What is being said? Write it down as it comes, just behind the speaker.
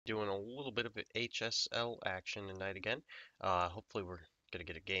Doing a little bit of HSL action tonight again. Hopefully we're gonna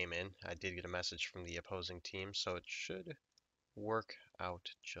get a game in. I did get a message from the opposing team, so it should work out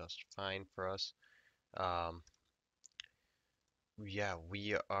just fine for us. Um, yeah,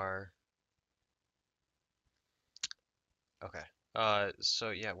 we are okay. So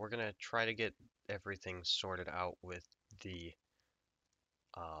yeah, we're gonna try to get everything sorted out the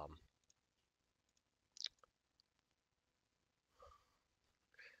um,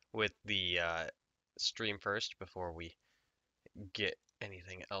 with the stream first before we get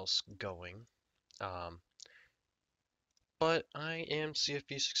anything else going. Um, but I am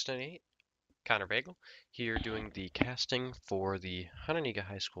CFB698. Connor Vagle here doing the casting for the Hononegah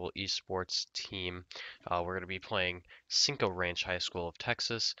High School esports team. We're going to be playing Cinco Ranch High School of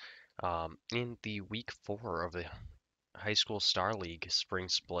Texas in the week 4 of the High School Starleague spring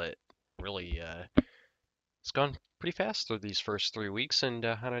split. Really, it's gone pretty fast through these first 3 weeks, and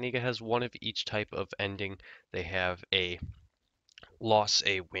Hononegah has one of each type of ending. They have a loss,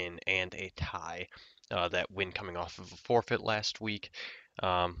 a win, and a tie. That win coming off of a forfeit last week.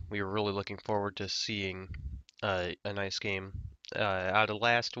 We were really looking forward to seeing a nice game out of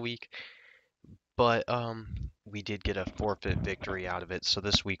last week, but we did get a forfeit victory out of it. So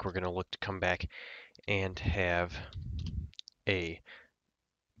this week we're going to look to come back and have a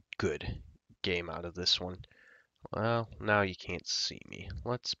good game out of this one. Well, now you can't see me.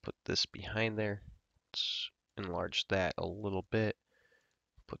 Let's put this behind there. Let's enlarge that a little bit.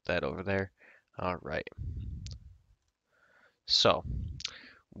 Put that over there. All right. So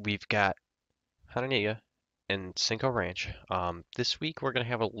we've got Hononegah and Cinco Ranch. This week we're going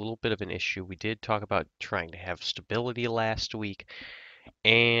to have a little bit of an issue. We did talk about trying to have stability last week,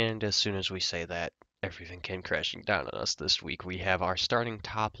 and as soon as we say that, everything came crashing down on us this week. We have our starting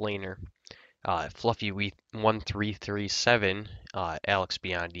top laner, Fluffy 1337, Alex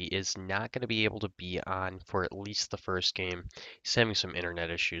Biondi, is not going to be able to be on for at least the first game. He's having some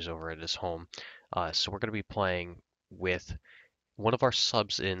internet issues over at his home. So we're going to be playing with one of our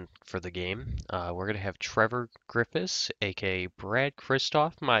subs in for the game. We're going to have Trevor Griffiths, aka Brad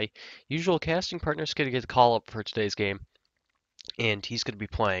Kristoff. My usual casting partner is going to get the call up for today's game, and he's going to be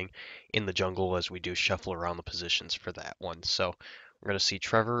playing in the jungle as we do shuffle around the positions for that one. So we're going to see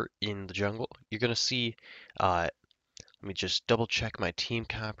Trevor in the jungle. You're going to see let me just double check my team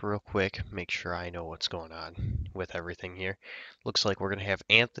comp real quick, make sure I know what's going on with everything here. Looks like we're going to have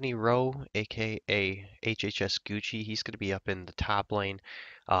Anthony Rowe, aka HHS Gucci. He's going to be up in the top lane.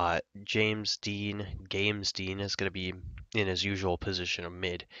 Games Dean is going to be in his usual position of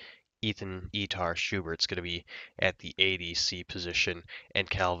mid. Ethan Etar Schubert's going to be at the ADC position, and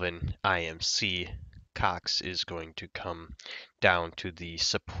Calvin IMC Cox is going to come down to the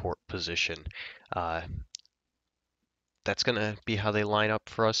support position. Uh, that's going to be how they line up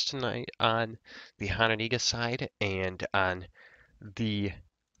for us tonight on the Hononegah side, and the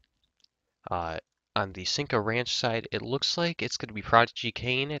uh, on the Cinco Ranch side, it looks like it's going to be Prodigy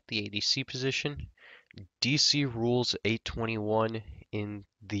Kane at the ADC position, DC Rules 821 in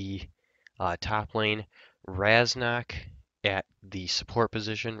the top lane, Raznak at the support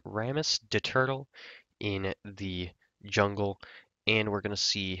position, Ramus DeTurtle in the jungle, and we're going to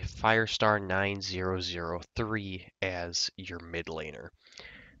see Firestar 9003 as your mid laner.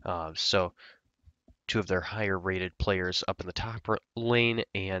 So two of their higher rated players up in the top lane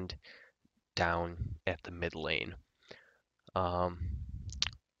and down at the mid lane. Um,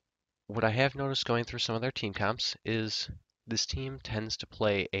 what I have noticed going through some of their team comps is this team tends to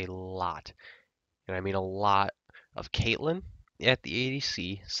play a lot, and I mean a lot, of Caitlyn at the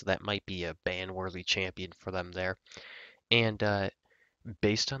ADC, so that might be a ban-worthy champion for them there. And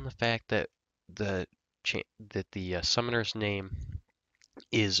based on the fact that the summoner's name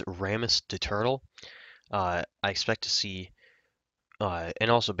is Ramus de Turtle, I expect to see, and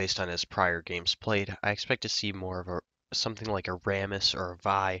also based on his prior games played, I expect to see more of something like a Ramus or a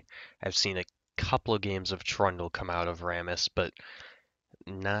Vi. I've seen a couple of games of Trundle come out of Ramus, but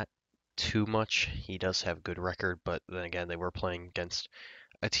not too much. He does have a good record, but then again, they were playing against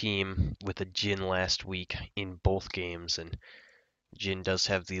a team with a Jin last week in both games, and Jin does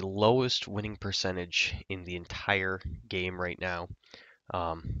have the lowest winning percentage in the entire game right now.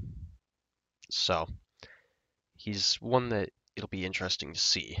 Um, so he's one that it'll be interesting to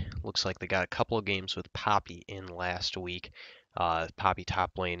see. Looks like they got a couple of games with Poppy in last week. Poppy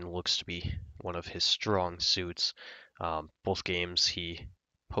top lane looks to be one of his strong suits. Both games he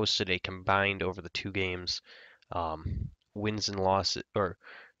posted a combined over the two games wins and losses, or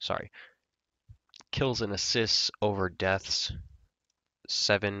sorry, kills and assists over deaths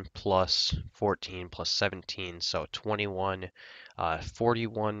 7 plus 14 plus 17, so 21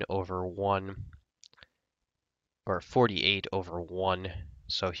 41 over 1 or 48 over 1.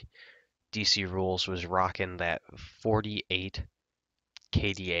 So DC Rules was rocking that 48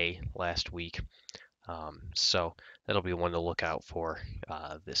 KDA last week. So that'll be one to look out for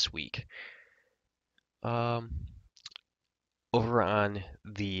this week. Over on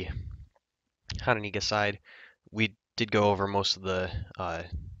the Hononegah side, we did go over most of the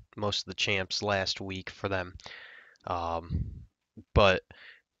champs last week for them. But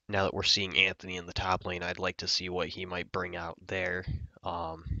now that we're seeing Anthony in the top lane, I'd like to see what he might bring out there.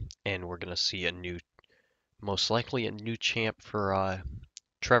 And we're gonna see most likely a new champ for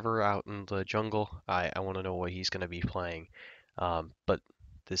Trevor out in the jungle. I want to know what he's gonna be playing. But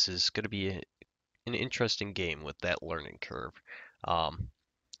this is gonna be an interesting game with that learning curve. Um,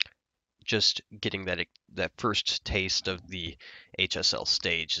 just getting that first taste of the HSL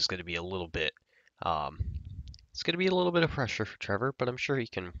stage is going to be a little bit um, it's going to be a little bit of pressure for Trevor, but I'm sure he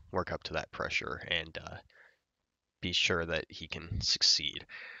can work up to that pressure and be sure that he can succeed.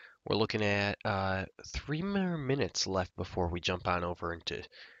 We're looking at 3 more minutes left before we jump on over into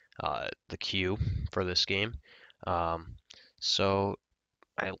the queue for this game. Um, so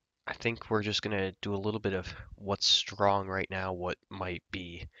I I think we're just gonna do a little bit of what's strong right now, what might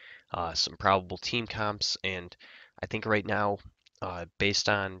be some probable team comps, and I think right now, based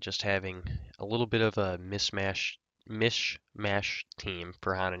on just having a little bit of a mishmash team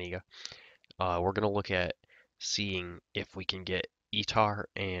for Hononegah, we're gonna look at seeing if we can get Etar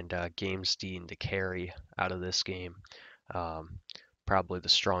and Games Dean to carry out of this game. Um, Probably the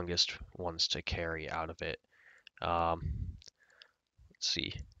strongest ones to carry out of it. Let's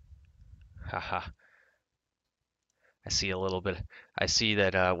see. Haha. I see a little bit. I see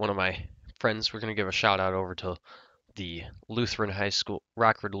that one of my friends, we're going to give a shout out over to the Lutheran High School,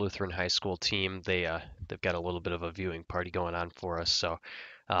 Rockford Lutheran High School team. They've got a little bit of a viewing party going on for us. So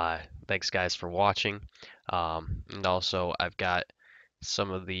thanks guys for watching. And also I've got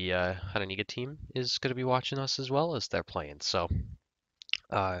some of the Hononegah team is going to be watching us as well as they're playing. So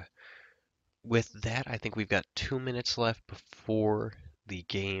uh, with that, I think we've got 2 minutes left before the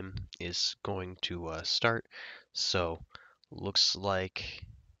game is going to start. So looks like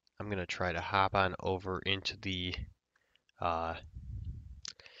I'm gonna try to hop on uh,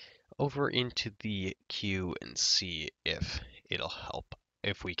 over into the queue and see if it'll help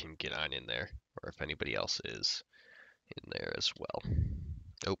if we can get on in there or if anybody else is in there as well.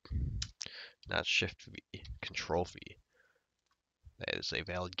 Nope, not Shift V, Control V. That is a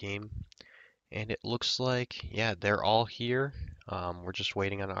valid game. And it looks like, yeah, they're all here. We're just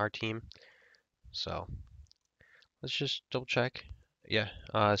waiting on our team. So let's just double check. Yeah,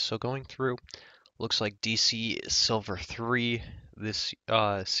 so going through, looks like DC is Silver 3 this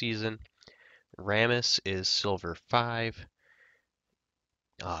season. Ramus is Silver 5.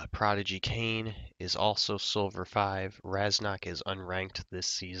 Prodigy Kane is also Silver 5. Raznok is unranked this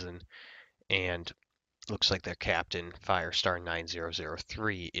season. And looks like their captain, Firestar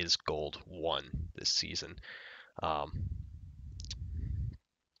 9003, is Gold 1 this season. Um,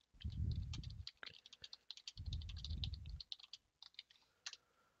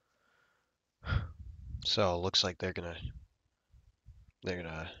 So it looks like they're gonna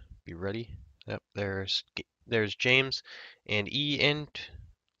be ready. Yep, there's James and E and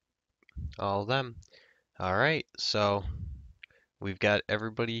all of them. All right, so we've got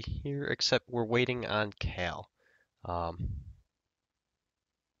everybody here except we're waiting on Cal. Um,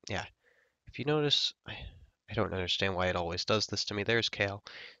 yeah, if you notice, I don't understand why it always does this to me. There's Cal.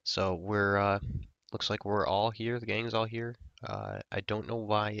 So we're looks like we're all here. The gang's all here. I don't know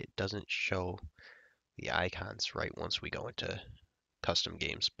why it doesn't show the icons right once we go into custom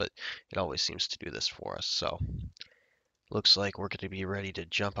games, but it always seems to do this for us. So looks like we're going to be ready to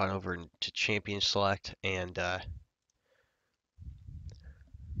jump on over to Champion Select and there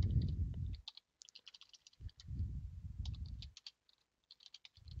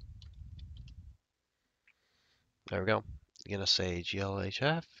we go. I'm gonna say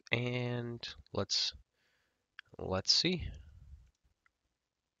GLHF and let's see.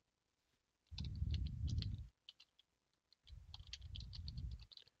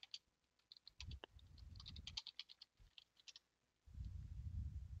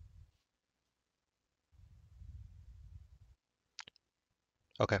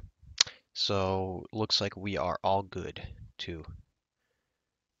 Okay, so looks like we are all good to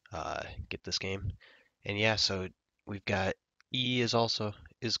get this game. And yeah, so we've got E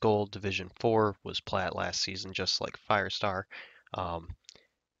is gold. Division 4 was plat last season, just like Firestar. Um,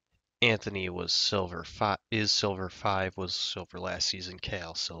 Anthony was silver. Is silver 5 was silver last season.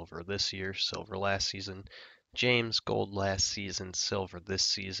 Kale silver this year. Silver last season. James gold last season, silver this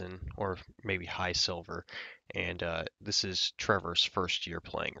season, or maybe high silver. And this is Trevor's first year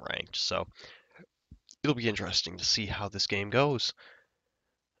playing ranked. So it'll be interesting to see how this game goes.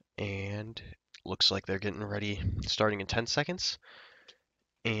 And looks like they're getting ready starting in 10 seconds.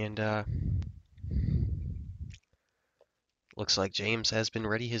 And looks like James has been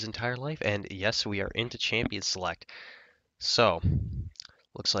ready his entire life. And yes, we are into champion select. So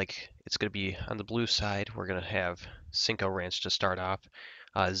looks like it's going to be on the blue side. We're going to have Cinco Ranch to start off.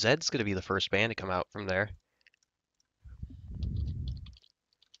 Zed's going to be the first band to come out from there.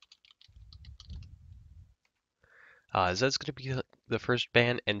 Zed's going to be the first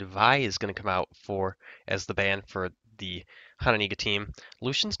band, and Vi is going to come out for as the band for the Hononegah team.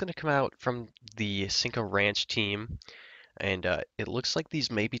 Lucian's going to come out from the Cinco Ranch team, and it looks like these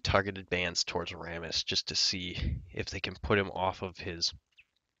may be targeted bands towards Ramus just to see if they can put him off of his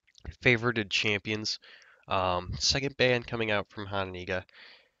favorited champions. Second band coming out from Hononegah.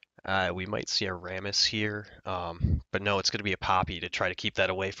 We might see a Ramus here, but no, it's going to be a Poppy to try to keep that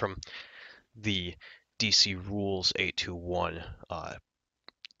away from the DC Rules 821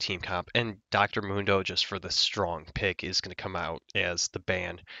 team comp. And Dr. Mundo, just for the strong pick, is going to come out as the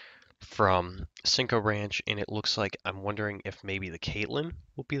band from Cinco Ranch. And it looks like I'm wondering if maybe the Caitlyn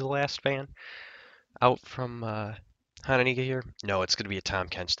will be the last band out from Hononegah here. No, it's going to be a Tom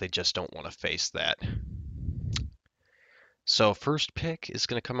Kench. They just don't want to face that. So first pick is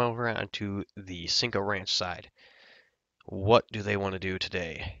going to come over onto the Cinco Ranch side. What do they want to do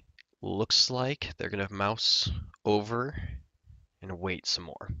today? Looks like they're going to mouse over and wait some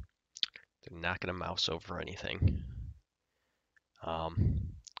more. They're not going to mouse over anything.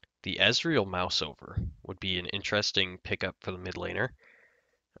 The Ezreal mouse over would be an interesting pickup for the mid laner.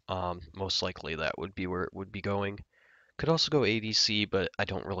 Most likely that would be where it would be going. Could also go ADC, but I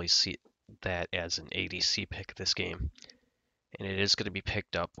don't really see that as an ADC pick this game. And it is going to be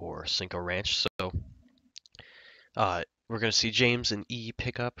picked up for Cinco Ranch. So we're going to see James and E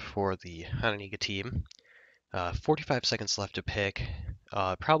pick up for the Hononegah team. 45 seconds left to pick.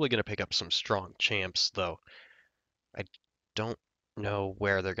 Probably going to pick up some strong champs, though. I don't know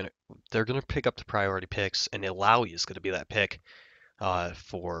where they're gonna pick up the priority picks, and Ilaoi is gonna be that pick.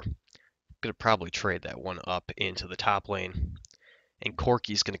 For gonna probably trade that one up into the top lane, and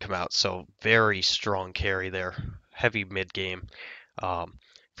Corki's gonna come out. So very strong carry there, heavy mid game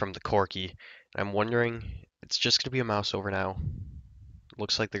from the Corki. I'm wondering, it's just gonna be a mouse over now.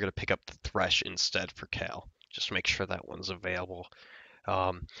 Looks like they're gonna pick up the Thresh instead for Cal. Just to make sure that one's available.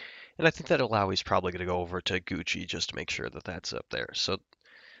 And I think that Alawi's probably going to go over to Gucci just to make sure that that's up there. So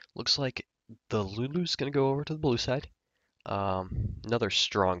looks like the Lulu's going to go over to the blue side. Another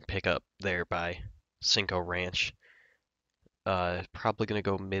strong pickup there by Cinco Ranch. Probably going to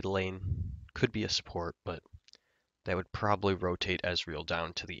go mid lane. Could be a support, but that would probably rotate Ezreal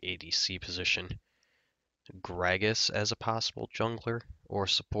down to the ADC position. Gragas as a possible jungler or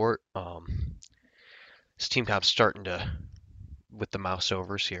support. This team comp's starting to, with the mouse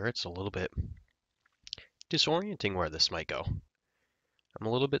overs here, it's a little bit disorienting where this might go. I'm a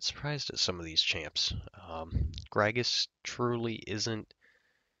little bit surprised at some of these champs. Gragas truly isn't.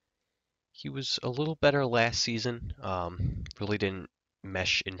 He was a little better last season. Really didn't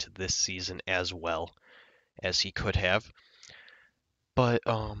mesh into this season as well as he could have. But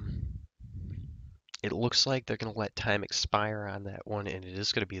it looks like they're going to let time expire on that one, and it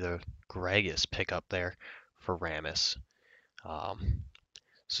is going to be the Gragas pickup there for Ramus.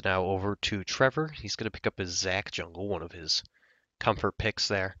 So now over to Trevor. He's going to pick up his Zac jungle, one of his comfort picks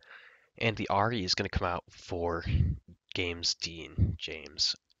there. And the Ari is going to come out for Games Dean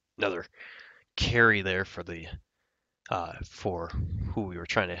James. Another carry there for the for who we were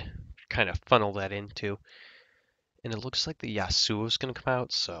trying to kind of funnel that into. And it looks like the Yasuo is going to come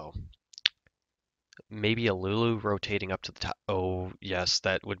out, so maybe a Lulu rotating up to the top. Oh, yes,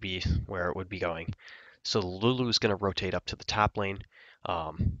 that would be where it would be going. So Lulu is going to rotate up to the top lane.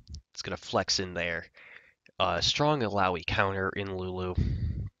 It's going to flex in there. Strong Alawi counter in Lulu.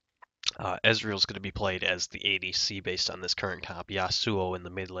 Ezreal is going to be played as the ADC based on this current comp. Yasuo in the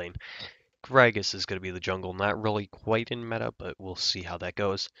mid lane. Gragas is going to be the jungle. Not really quite in meta, but we'll see how that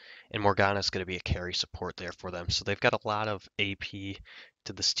goes. And Morgana is going to be a carry support there for them. So they've got a lot of AP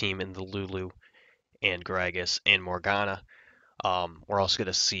to this team in the Lulu and Gragas and Morgana. We're also going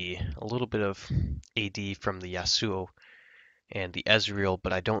to see a little bit of AD from the Yasuo and the Ezreal,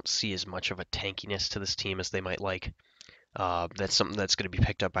 but I don't see as much of a tankiness to this team as they might like. That's something that's going to be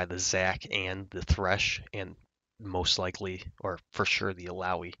picked up by the Zac and the Thresh, and most likely, or for sure, the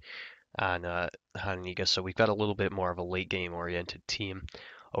Alawi on Hononegah. So we've got a little bit more of a late game oriented team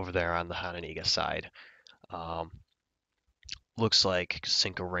over there on the Hononegah side. Looks like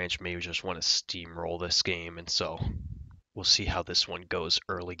Cinco Ranch may just want to steamroll this game, and so we'll see how this one goes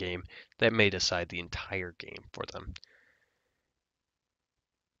early game. That may decide the entire game for them.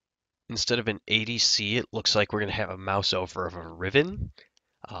 Instead of an ADC, it looks like we're going to have a mouse over of a Riven.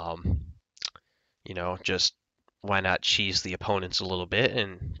 Um, just why not cheese the opponents a little bit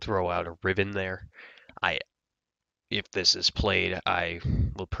and throw out a Riven there? If this is played, I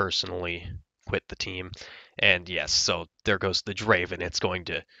will personally quit the team. And yes, so there goes the Draven. It's going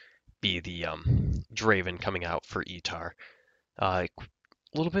to be the Draven coming out for Etar. A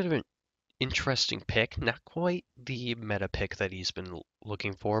little bit of an interesting pick. Not quite the meta pick that he's been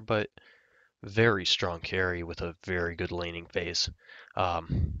looking for, but very strong carry with a very good laning phase.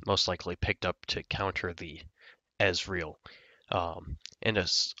 Most likely picked up to counter the Ezreal. And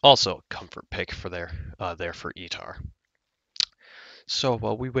also a comfort pick for there for Etar. So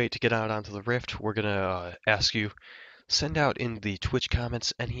while we wait to get out onto the Rift, we're gonna ask you send out in the Twitch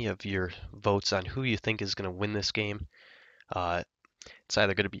comments any of your votes on who you think is gonna win this game. It's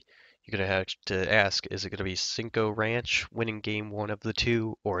either gonna be you're gonna have to ask, is it gonna be Cinco Ranch winning game one of the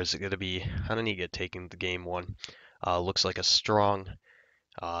two, or is it gonna be Hononegah taking the game one? Looks like a strong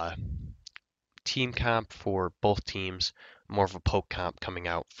team comp for both teams, more of a poke comp coming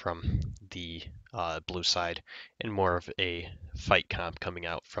out from the blue side, and more of a fight comp coming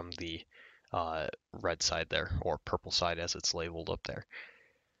out from the red side there, or purple side as it's labeled up there.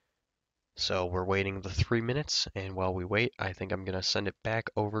 So we're waiting the 3 minutes, and while we wait, I think I'm going to send it back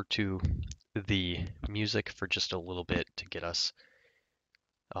over to the music for just a little bit to get us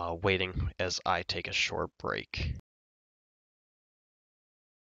waiting as I take a short break.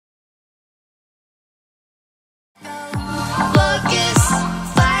 Focus,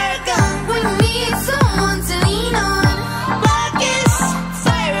 fire gun, we need someone to lean on. Focus,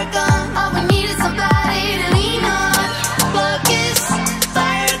 fire gun, all we need is somebody to lean on. Focus,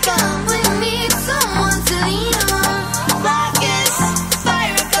 fire gun, we need someone to lean on. Focus,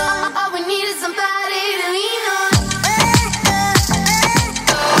 fire gun, all we need is somebody to lean on.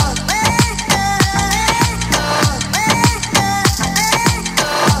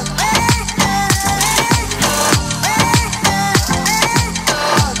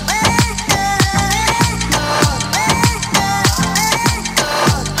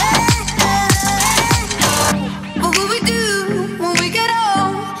 What will we do when we get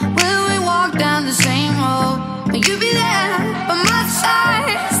old? Will we walk down the same road? Will you be there by my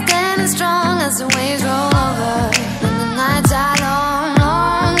side, standing strong as the waves roll over? And the nights are long,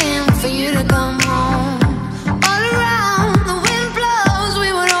 longing for you to come home. All around, the wind blows,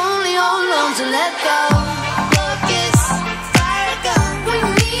 we would only hold on to let go. Focus, fire gun, we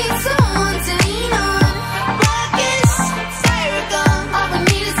need someone to lean on. Focus, fire gun, all we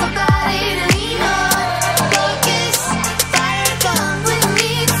need is somebody to lean on. Focus, fire gun, we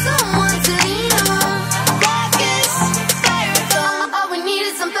need someone to lean on. Focus, fire gun, all we need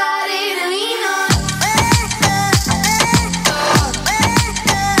is somebody to lean on.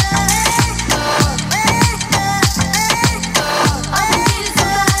 All we need is somebody to lean on. All we need is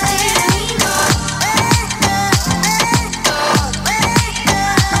somebody to lean on.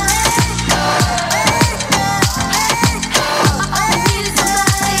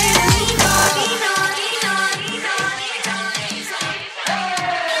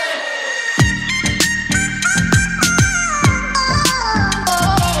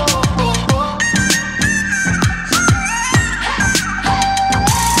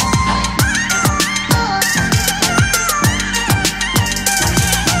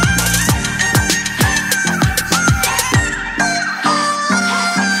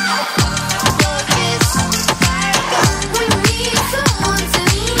 Focus, fire gun, we need someone to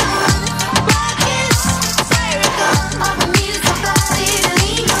lean on. Focus, fire gun, all we need is somebody to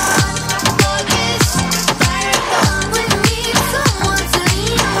lean on. Focus, fire gun, we need someone to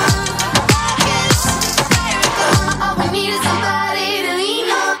lean on. Focus, fire gun, all we need is somebody to lean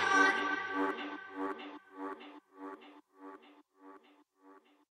on.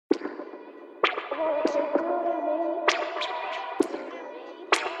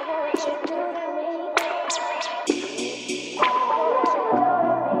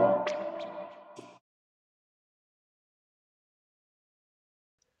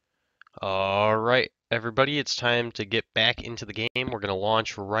 All right, everybody, it's time to get back into the game. We're going to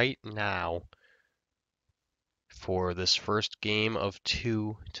launch right now for this first game of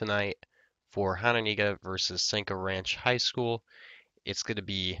two tonight for Hononegah versus Cinco Ranch High School. It's going to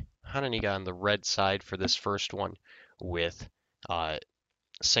be Hononegah on the red side for this first one, with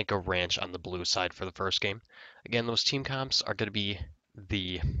Cinco Ranch on the blue side for the first game. Again, those team comps are going to be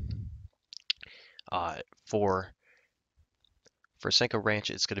the Uh, for Cinco Ranch,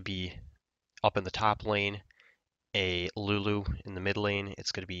 it's going to be up in the top lane, a Lulu in the mid lane.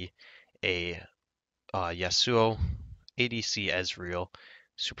 It's going to be a Yasuo, ADC Ezreal.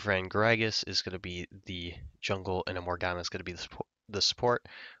 Superfan Gragas is going to be the jungle, and a Morgana is going to be the support.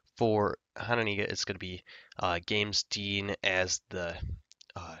 For Hononegah, it's going to be Games Dean as the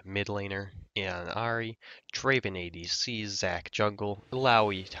mid laner, and Ari, Draven ADC, Zac jungle,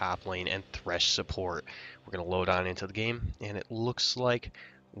 Illaoi top lane, and Thresh support. We're going to load on into the game, and it looks like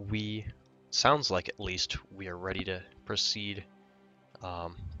sounds like at least, we are ready to proceed.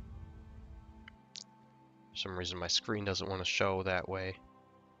 For some reason my screen doesn't want to show that way.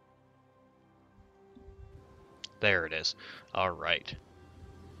 There it is. Alright.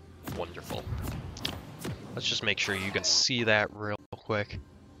 Wonderful. Let's just make sure you can see that real quick.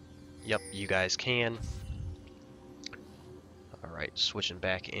 Yep, you guys can. Alright, switching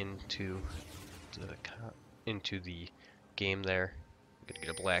back into the game there. I'm gonna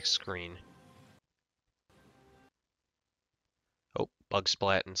get a black screen. Oh, bug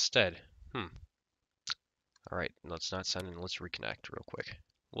splat instead. Alright, let's not send in, let's reconnect real quick.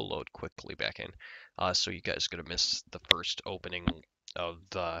 We'll load quickly back in. So you guys are gonna miss the first opening of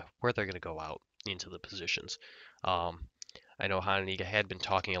where they're gonna go out into the positions. I know Hononegah had been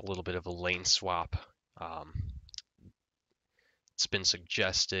talking a little bit of a lane swap. It's been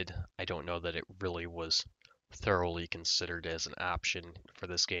suggested. I don't know that it really was thoroughly considered as an option for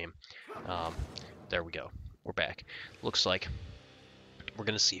this game. There we go. We're back. Looks like we're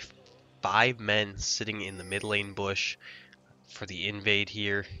going to see 5 men sitting in the mid lane bush for the invade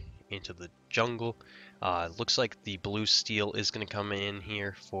here into the jungle. Looks like the blue steel is going to come in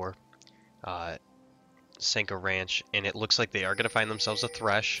here for Cinco Ranch, and it looks like they are going to find themselves a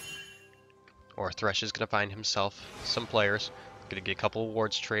Thresh, or Thresh is going to find himself some players. Going to get a couple of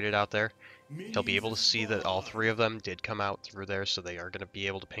wards traded out there. He'll be able to see that all 3 of them did come out through there, so they are going to be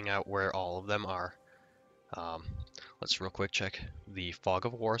able to ping out where all of them are. Let's real quick check the Fog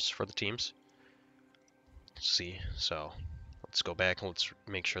of Wars for the teams. Let's see, so let's go back and let's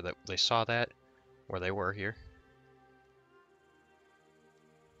make sure that they saw that, where they were here.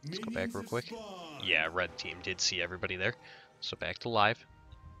 Let's go back real quick. Yeah, red team did see everybody there. So back to live.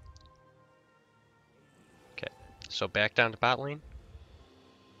 Okay, so back down to bot lane.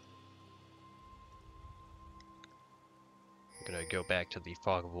 I'm gonna go back to the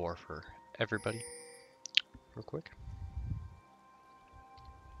Fog of War for everybody real quick.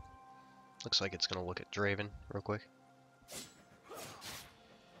 Looks like it's gonna look at Draven real quick.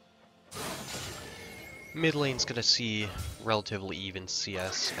 Mid lane's gonna see relatively even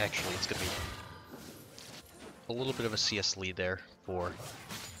CS. Actually, it's gonna be a little bit of a CS lead there for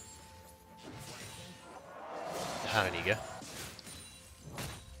Hononegah.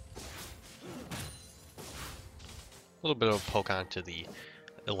 A little bit of a poke onto the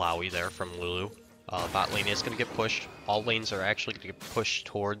Illaoi there from Lulu. Bot lane is going to get pushed. All lanes are actually going to get pushed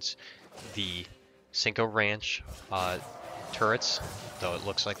towards the Cinco Ranch turrets, though it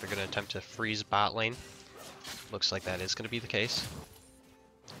looks like they're going to attempt to freeze bot lane. Looks like that is going to be the case.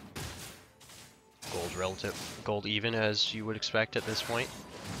 Gold even, as you would expect at this point.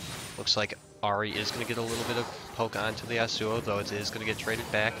 Looks like Ari is going to get a little bit of poke onto the Yasuo, though it is going to get traded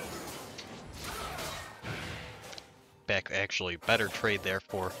back. Actually, better trade there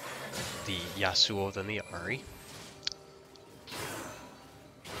for the Yasuo than the Ari.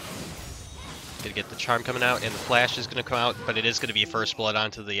 Gonna get the charm coming out, and the flash is gonna come out, but it is gonna be first blood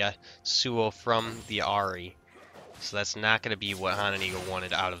onto the Yasuo from the Ari. So that's not gonna be what Hononegah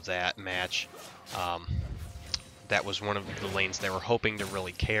wanted out of that match. That was one of the lanes they were hoping to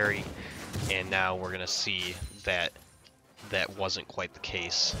really carry, and now we're gonna see that that wasn't quite the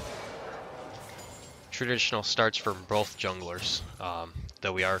case. Traditional starts from both junglers,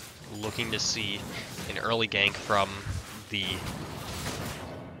 though we are looking to see an early gank from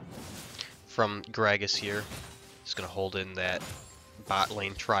Gragas here. He's going to hold in that bot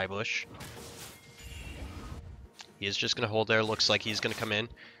lane tri-bush. He is just going to hold there. Looks like he's going to come in.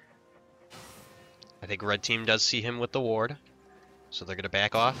 I think red team does see him with the ward, so they're going to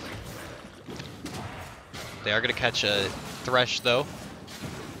back off. They are going to catch a Thresh though,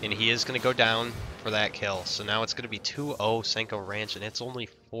 and he is going to go down for that kill. So now it's going to be 2-0 Cinco Ranch, and it's only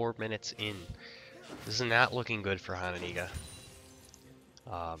 4 minutes in. This is not looking good for Hononegah.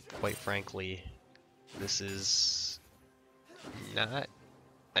 Quite frankly, this is not...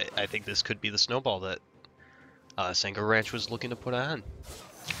 I think this could be the snowball that Cinco Ranch was looking to put on.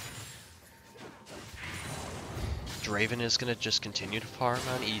 Draven is going to just continue to farm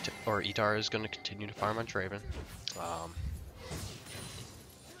on Etar is going to continue to farm on Draven.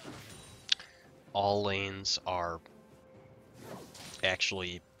 all lanes are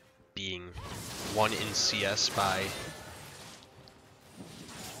actually being won in CS by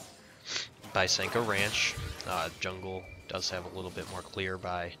Cinco Ranch. Jungle does have a little bit more clear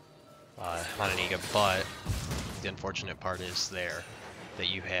by Hononegah, but the unfortunate part is there that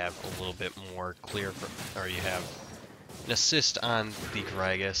you have a little bit more clear, or you have an assist on the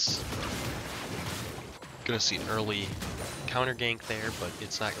Gragas. Gonna see an early counter gank there, but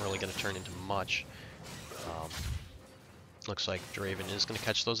it's not really gonna turn into much. Looks like Draven is gonna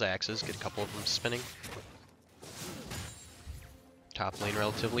catch those axes, get a couple of them spinning. Top lane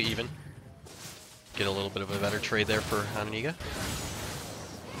relatively even. Get a little bit of a better trade there for Hononegah.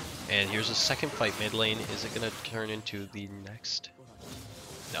 And here's a second fight mid lane. Is it gonna turn into the next?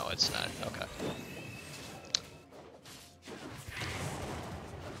 No, it's not. Okay.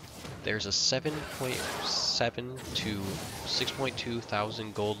 There's a 7.7 to 6.2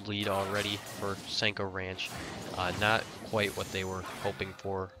 thousand gold lead already for Cinco Ranch. Not quite what they were hoping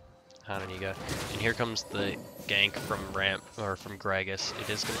for, Hononegah. And here comes the gank from from Gragas. It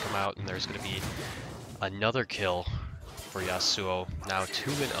is going to come out, and there's going to be another kill for Yasuo. Now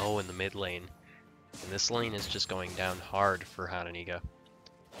 2-0 in the mid lane, and this lane is just going down hard for Hononegah.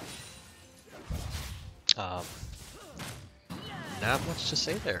 Not much to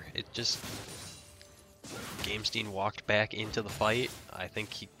say there. It just... Gamestein walked back into the fight. I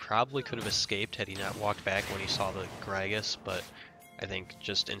think he probably could have escaped had he not walked back when he saw the Gragas, but I think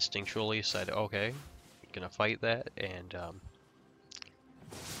just instinctually said, okay, gonna fight that, and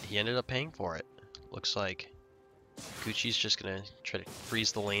he ended up paying for it. Looks like Gucci's just gonna try to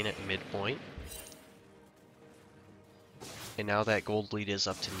freeze the lane at midpoint. And now that gold lead is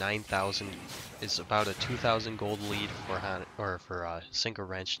up to 9,000. It's about a 2,000 gold lead for Cinco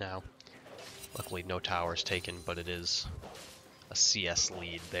Ranch now. Luckily, no towers taken, but it is a CS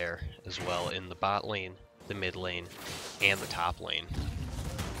lead there as well in the bot lane, the mid lane, and the top lane.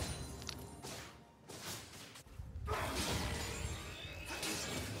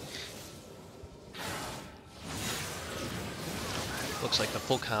 Looks like the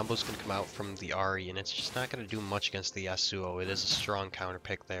full combo is going to come out from the Ahri, and it's just not going to do much against the Yasuo. It is a strong counter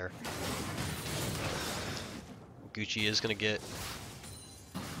pick there. Gucci is going to get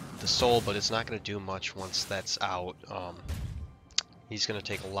the soul, but it's not going to do much once that's out. He's going to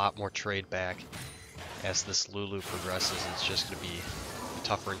take a lot more trade back as this Lulu progresses. It's just going to be a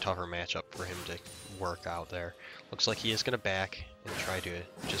tougher and tougher matchup for him to work out there. Looks like he is going to back and try to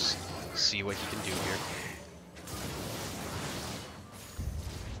just see what he can do here.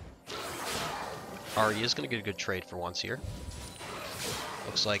 Ahri is going to get a good trade for once here.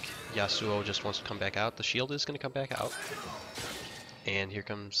 Looks like Yasuo just wants to come back out. The shield is going to come back out. And here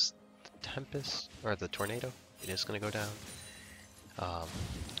comes the Tempest, or the Tornado. It is going to go down.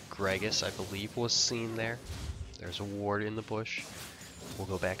 Gragas, I believe, was seen there. There's a ward in the bush. We'll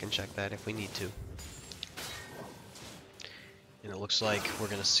go back and check that if we need to. And it looks like we're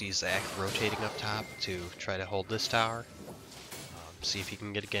going to see Zach rotating up top to try to hold this tower. See if he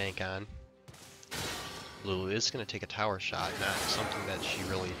can get a gank on. Lulu is going to take a tower shot, not something that she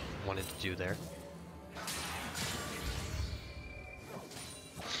really wanted to do there.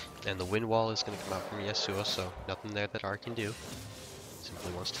 And the wind wall is going to come out from Yasuo, so nothing there that Ahri can do.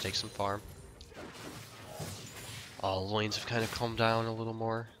 Simply wants to take some farm. All the lanes have kind of calmed down a little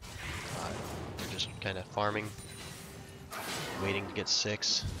more. They're just kind of farming, waiting to get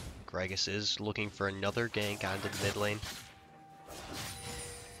 6. Gragas is looking for another gank onto the mid lane.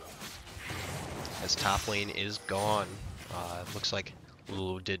 As top lane is gone. Looks like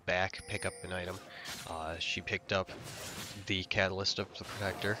Lulu did pick up an item. She picked up the Catalyst of the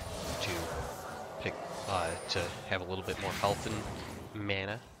Protector to have a little bit more health and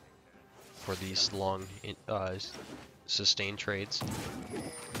mana for these long sustained trades.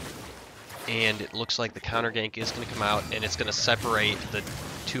 And it looks like the counter gank is going to come out, and it's going to separate the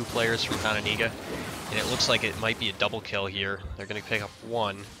 2 players from Hononegah. And it looks like it might be a double kill here. They're going to pick up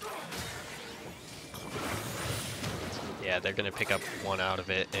 1. Yeah, they're going to pick up 1 out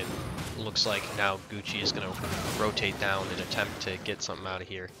of it, and it looks like now Gucci is going to rotate down and attempt to get something out of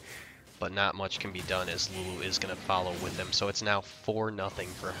here. But not much can be done as Lulu is going to follow with them. So it's now 4-0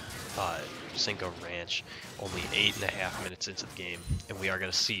 for Cinco Ranch, only 8.5 minutes into the game. And we are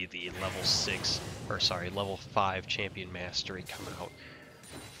going to see the level 5 champion mastery come out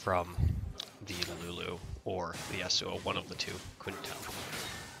from the Lulu or the Yasuo, one of the two, couldn't tell.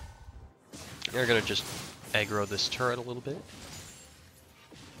 They're going to just aggro this turret a little bit.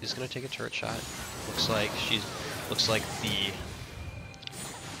 He's gonna take a turret shot. Looks like the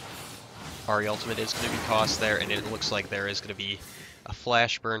Ahri ultimate is gonna be tossed there, and it looks like there is gonna be A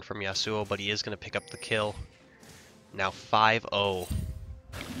flash burn from Yasuo, but he is going to pick up the kill. Now 5-0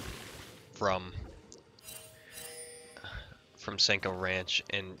 from Cinco Ranch,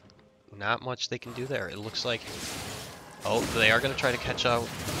 and not much they can do there. It looks like, oh, they are going to try to catch out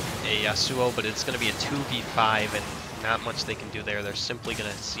a Yasuo, but it's going to be a 2v5, and not much they can do there. They're simply going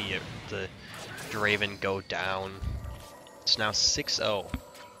to see the Draven go down. It's now 6-0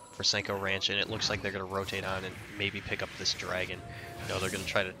 for Cinco Ranch, and it looks like they're going to rotate on and maybe pick up this dragon. No, they're going to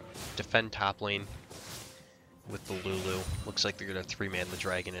try to defend top lane with the Lulu. Looks like they're going to 3-man the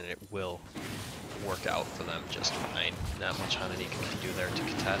dragon, and it will work out for them just fine. Not much Hononegah can do there to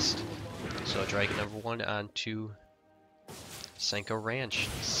contest. So dragon number 1 on to Cinco Ranch.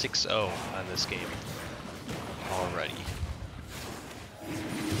 6-0 on this game already.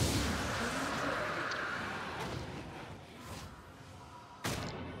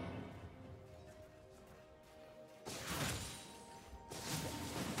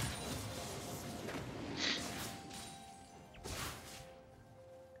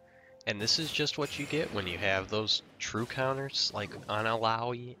 And this is just what you get when you have those true counters, like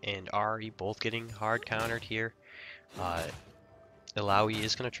Alawi and Ari both getting hard countered here. Alawi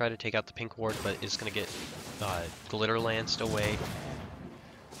is going to try to take out the pink ward, but is going to get glitter lanced away.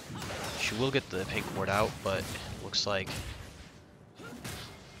 She will get the pink ward out, but looks like,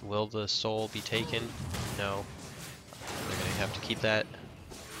 will the soul be taken? No. They're going to have to keep that.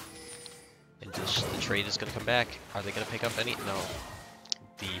 And just, the trade is going to come back. Are they going to pick up any? No.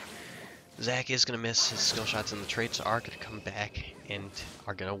 Zach is going to miss his skill shots, and the trades are going to come back and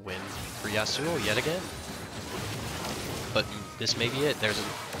are going to win for Yasuo yet again. But this may be it. There's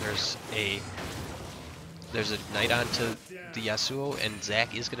a knight onto the Yasuo, and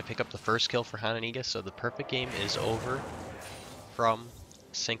Zach is going to pick up the first kill for Hononegah, so the perfect game is over from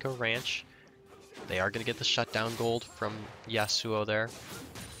Cinco Ranch. They are going to get the shutdown gold from Yasuo there.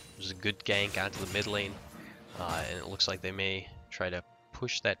 There's a good gank onto the mid lane, and it looks like they may try to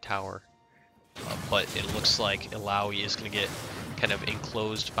push that tower. But it looks like Alawi is going to get kind of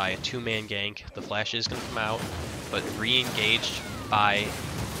enclosed by a 2-man gank. The flash is going to come out, but re-engaged by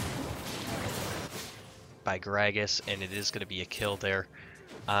Gragas, and it is going to be a kill there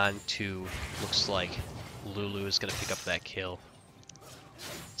on to, looks like Lulu is going to pick up that kill.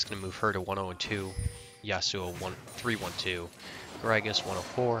 It's going to move her to 102, Yasuo 312, Gragas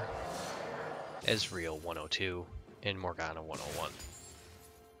 104, Ezreal 102, and Morgana 101.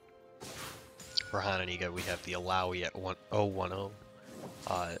 For Hononegah, we have the Alawi at 1010,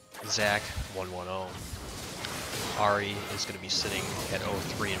 Zach 110. Ari is going to be sitting at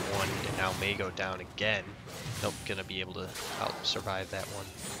 0-3 and 1, and now may go down again. Nope, going to be able to survive that one.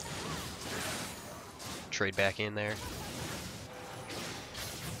 Trade back in there.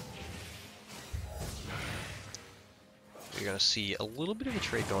 You're going to see a little bit of a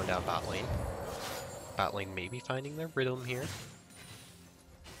trade going down bot lane. Bot lane may be finding their rhythm here.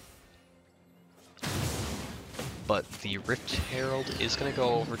 But the Rift Herald is going to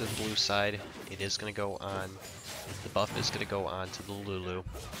go over to the blue side. It is going to go on, the buff is going to go on to the Lulu.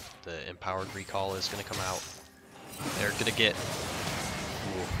 The Empowered Recall is going to come out. They're going to get,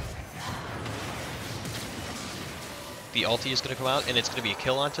 the ulti is going to come out, and it's going to be a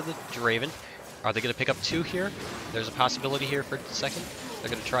kill onto the Draven. Are they going to pick up 2 here? There's a possibility here for the second. They're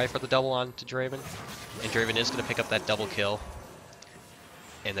going to try for the double onto Draven, and Draven is going to pick up that double kill.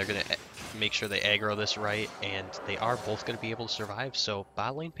 And they're going to make sure they aggro this right, and they are both going to be able to survive. So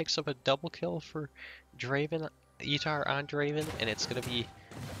bot lane picks up a double kill for Draven, Etar on Draven, and it's going to be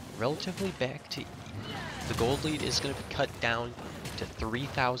relatively back to, the gold lead is going to be cut down to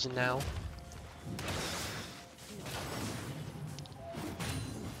 3,000 now.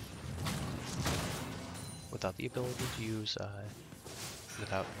 Without the ability to use,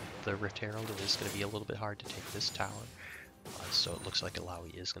 without the Rift Herald, it is going to be a little bit hard to take this tower. So it looks like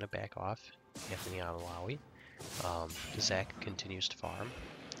Alawi is going to back off. Anthony on Alawi. Zach continues to farm.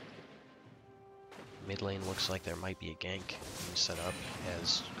 Mid lane looks like there might be a gank being set up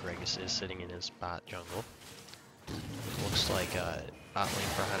as Gragas is sitting in his bot jungle. It looks like bot lane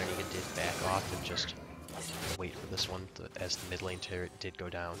for Hononegah did back off and just wait for this one as the mid lane turret did go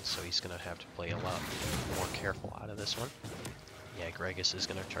down, so he's going to have to play a lot more careful out of this one. Yeah, Gragas is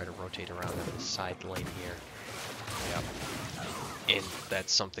going to try to rotate around in the side lane here. Yep. And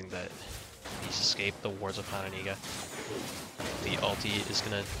that's something that he's escaped the wards of Hononegah. The ulti is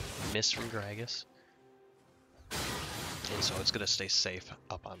going to miss from Gragas. And so it's going to stay safe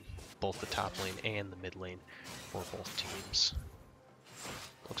up on both the top lane and the mid lane for both teams.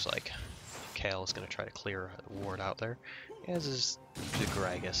 Looks like Kale is going to try to clear a ward out there, as is the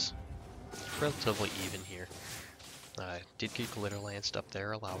Gragas. Relatively even here. Did get Glitter Lanced up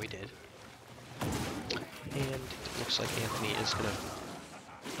there, Alawi did. And it looks like Anthony is gonna...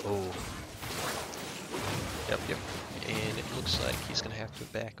 Oh. Yep. And it looks like he's gonna have to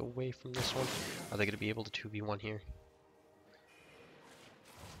back away from this one. Are they gonna be able to 2v1 here?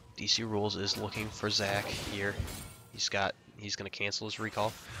 DC Rules is looking for Zach here. He's gonna cancel his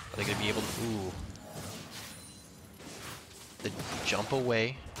recall. Are they gonna be able to... Ooh. The jump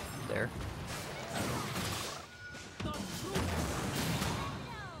away there.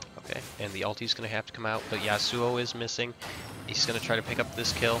 Okay, and the ulti's gonna have to come out, but Yasuo is missing. He's gonna try to pick up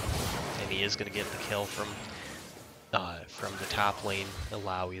this kill, and he is gonna get the kill from the top lane,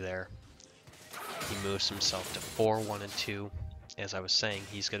 Alawi there. He moves himself to 4, 1, and 2. As I was saying,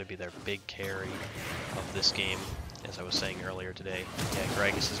 he's gonna be their big carry of this game. As I was saying earlier today, yeah,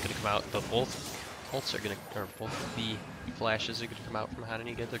 Gragas is gonna come out, but both ults are gonna, or both of the flashes are gonna come out from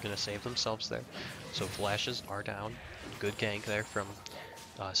Hononegah. They're gonna save themselves there. So flashes are down. Good gank there from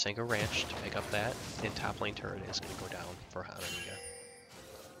Cinco Ranch to pick up that, and top lane turret is going to go down for Hononegah.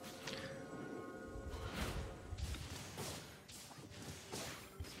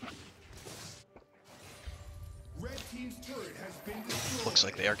 Red team's turret has been destroyed. Looks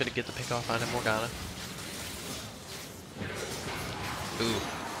like they are going to get the pick off on Morgana. Ooh,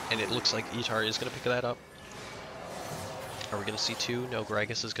 and it looks like Itar is going to pick that up. Are we going to see two? No,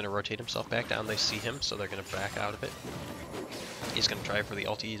 Gragas is going to rotate himself back down. They see him, so they're going to back out of it. He's going to try for the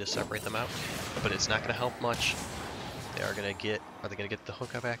ulti to separate them out, but it's not going to help much. They are going to get... Are they going to get the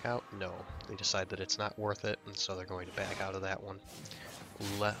hook back out? No. They decide that it's not worth it, and so they're going to back out of that one.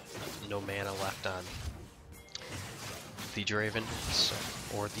 No mana left on the Draven,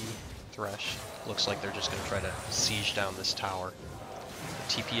 or the Thresh. Looks like they're just going to try to siege down this tower.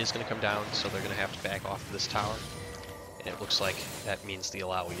 The TP is going to come down, so they're going to have to back off of this tower. And it looks like that means the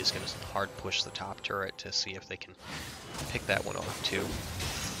Alawi is going to hard push the top turret to see if they can pick that one off too.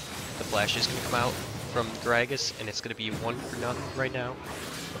 The flash is going to come out from Gragas, and it's going to be 1-0 right now.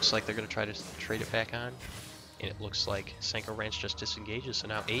 Looks like they're going to try to trade it back on. And it looks like Cinco Ranch just disengages, so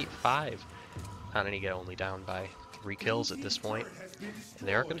now 8-5. Hononegah only down by 3 kills at this point. And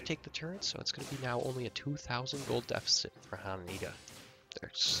they are going to take the turret, so it's going to be now only a 2,000 gold deficit for Hononegah. They're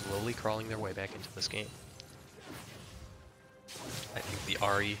slowly crawling their way back into this game. I think the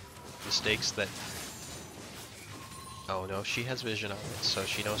Ahri mistakes that... Oh no, she has vision on it, so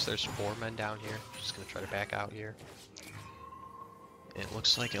she knows there's 4 men down here. She's going to try to back out here. And it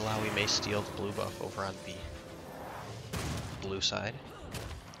looks like Alawi may steal the blue buff over on the blue side.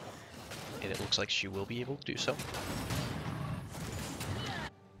 And it looks like she will be able to do so.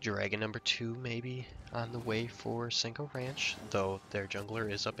 Dragon number 2 maybe on the way for Cinco Ranch, though their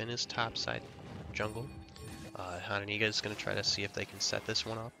jungler is up in his top side jungle. Hononegah is going to try to see if they can set this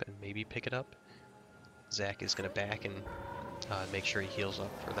one up and maybe pick it up. Zach is going to back and make sure he heals up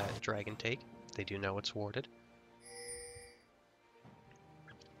for that dragon take. They do know it's warded.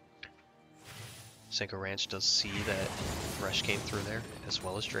 Cinco Ranch does see that Thresh came through there, as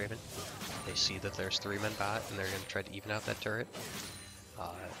well as Draven. They see that there's 3 men bot, and they're going to try to even out that turret.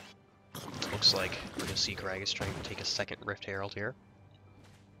 Looks like we're going to see Gragas trying to take a second Rift Herald here.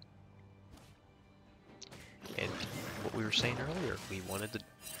 And what we were saying earlier, we wanted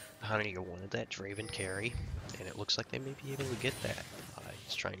Hononegah wanted that Draven carry, and it looks like they may be able to get that.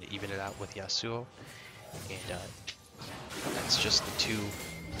 He's trying to even it out with Yasuo, and that's just the 2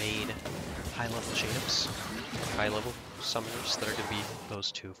 main high-level champs, high-level summoners that are going to be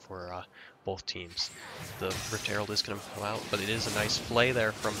those 2 for both teams. The Rift Herald is going to come out, but it is a nice play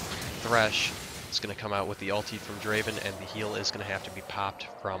there from Thresh. It's going to come out with the ulti from Draven, and the heal is going to have to be popped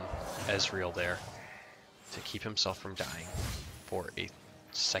from Ezreal there to keep himself from dying for a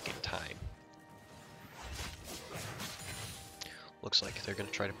second time. Looks like they're going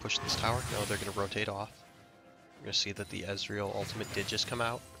to try to push this tower. No, they're going to rotate off. We're going to see that the Ezreal ultimate did just come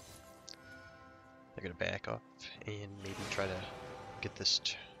out. They're going to back up and maybe try to get this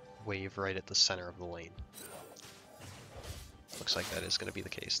wave right at the center of the lane. Looks like that is going to be the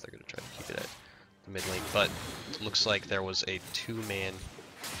case. They're going to try to keep it at the mid lane, but it looks like there was a 2-man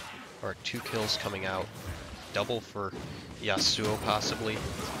or 2 kills coming out. Double for Yasuo possibly.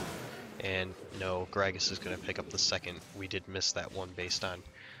 And no, Gragas is going to pick up the second. We did miss that one based on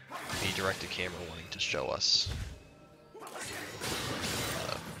the directed camera wanting to show us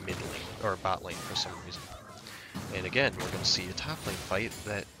mid lane, or bot lane for some reason. And again, we're going to see a top lane fight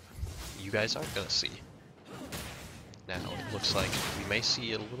that you guys aren't going to see. Now, it looks like we may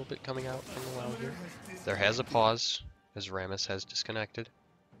see a little bit coming out from the WoW here. There has a pause, as Rammus has disconnected.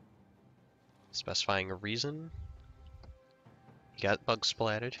 Specifying a reason. He got bug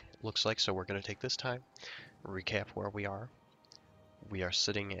splatted, it looks like, so we're going to take this time recap where we are. We are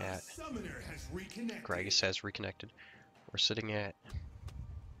sitting at... Gragas has reconnected. We're sitting at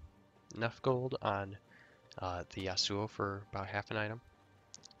enough gold on the Yasuo for about half an item.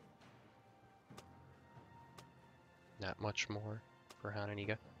 Not much more for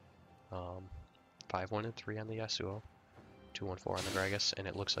Hononegah. 5-1 and 3 on the Yasuo. 2-1-4 on the Gragas, and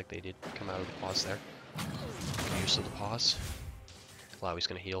it looks like they did come out of the pause there. Good use of the pause. Flowey's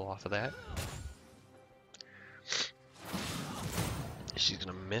going to heal off of that. She's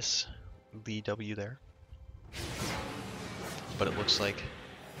going to miss the W there. But it looks like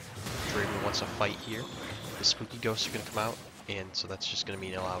Draven wants a fight here. The spooky ghosts are going to come out, and so that's just going to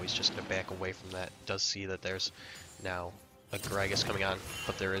mean Illaoi's just going to back away from that. Does see that there's now a Gragas coming on,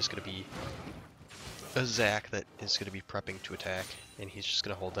 but there is going to be a Zac that is going to be prepping to attack, and he's just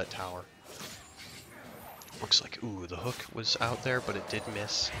going to hold that tower. Looks like, ooh, the hook was out there, but it did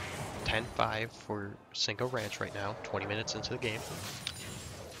miss. 10-5 for Cinco Ranch right now, 20 minutes into the game.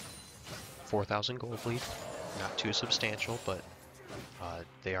 4,000 gold lead, not too substantial, but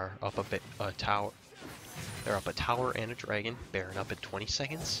they are up a bit. They're up a tower and a dragon, Baron up in 20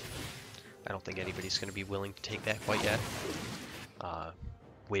 seconds. I don't think anybody's going to be willing to take that quite yet.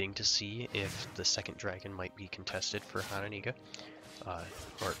 Waiting to see if the second dragon might be contested for Hononegah,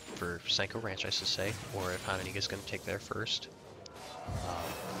 or for Cinco Ranch, I should say, or if Hononegah is going to take there first.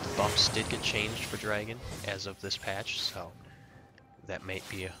 The buffs did get changed for dragon as of this patch, so that might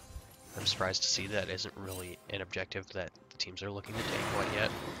be I'm surprised to see that isn't really an objective that the teams are looking to take quite yet.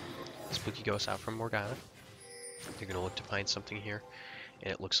 Spooky Ghost out from Morgana. They're going to look to find something here,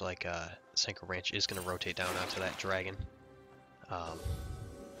 and it looks like Cinco Ranch is going to rotate down onto that dragon.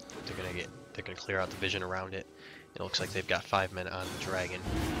 They're gonna clear out the vision around it. It looks like they've got 5 men on the dragon,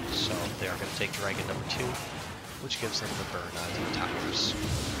 so they are gonna take dragon number 2, which gives them the burn onto the towers.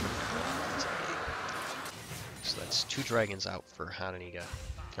 So that's 2 dragons out for Hononegah,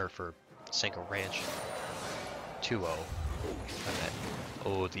 or for Cinco Ranch. 2-0 on that.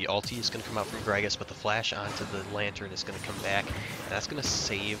 Oh, the ulti is gonna come out from Gragas, but the flash onto the lantern is gonna come back, and that's gonna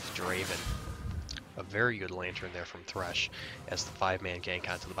save Draven. A very good lantern there from Thresh, as the 5-man gank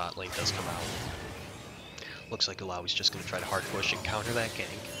onto the bot lane does come out. Looks like Illaoi's just going to try to hard push and counter that gank,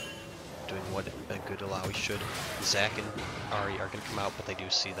 doing what a good Illaoi should. Zac and Ahri are going to come out, but they do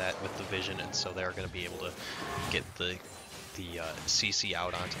see that with the vision, and so they're going to be able to get the CC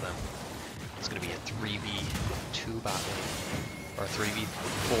out onto them. It's going to be a 3v2 bot lane, or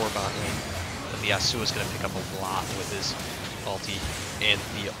 3v4 bot lane. But the Yasuo is going to pick up a lot with his ulti,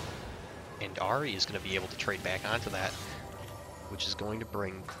 and Ahri is going to be able to trade back onto that, which is going to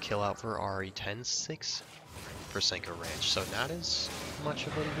bring kill out for Ahri. 10-6 for Cinco Ranch, so not as much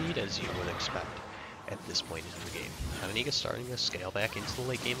of a lead as you would expect at this point in the game. Hononegah starting to scale back into the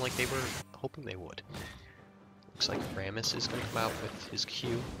late game like they were hoping they would. Looks like Rammus is going to come out with his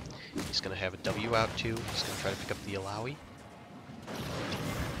Q. He's going to have a W out too. He's going to try to pick up the Illaoi.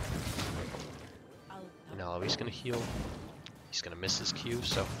 Now he's going to heal. He's going to miss his Q,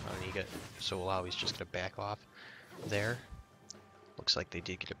 so Illaoi's just going to back off there. Looks like they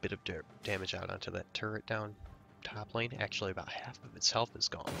did get a bit of damage out onto that turret down top lane. Actually, about half of its health is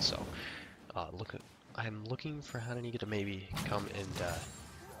gone, so I'm looking for Hononegah to maybe come and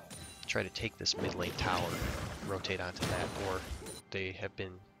try to take this mid lane tower, rotate onto that, or they have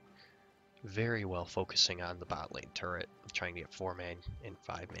been very well focusing on the bot lane turret, trying to get 4-man and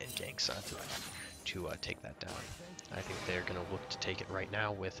 5-man ganks onto that to take that down. I think they're going to look to take it right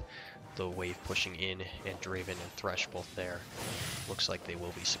now with the wave pushing in and Draven and Thresh both there. Looks like they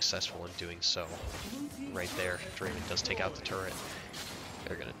will be successful in doing so. Right there, Draven does take out the turret.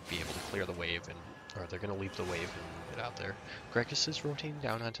 They're going to be able to clear the wave, or they're going to leave the wave and get out there. Gragas is rotating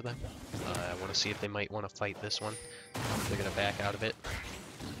down onto them. I want to see if they might want to fight this one. They're going to back out of it.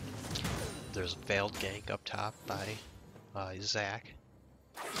 There's a veiled gank up top by Zac.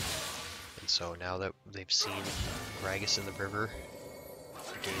 And so now that they've seen Gragas in the river,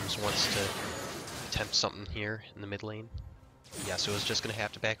 Games wants to attempt something here in the mid lane. Yasuo's just going to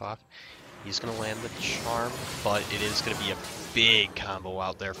have to back off. He's going to land the charm, but it is going to be a big combo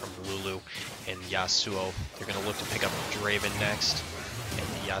out there from Lulu and Yasuo. They're going to look to pick up Draven next, and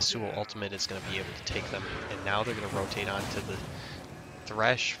the Yasuo ultimate is going to be able to take them. And now they're going to rotate onto the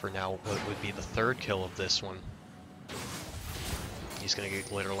Thresh for now what would be the 3rd kill of this one. He's going to get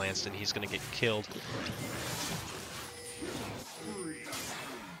Glitter Lanced, and he's going to get killed.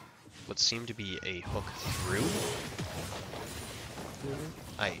 What seemed to be a hook through.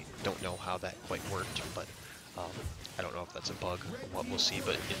 I don't know how that quite worked, but I don't know if that's a bug or what we'll see,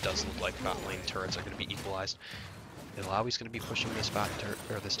 but it does look like bot lane turrets are going to be equalized. Ilawi's going to be pushing this bottom turret,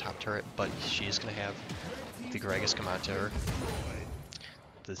 or this top turret, but she is going to have the Gragas come onto her.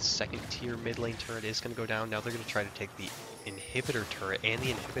 The second tier mid lane turret is going to go down. Now they're going to try to take the inhibitor turret and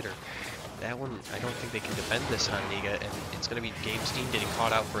the inhibitor. That one, I don't think they can defend this Hononegah, and it's going to be Game Steam getting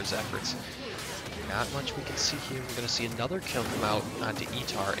caught out for his efforts. Not much we can see here. We're going to see another kill come out onto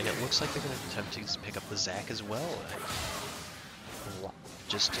Etar, and it looks like they're going to attempt to pick up the Zac as well.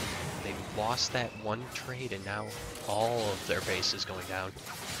 Just, they lost that one trade, and now all of their base is going down.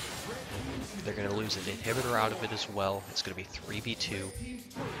 They're going to lose an inhibitor out of it as well. It's going to be 3v2.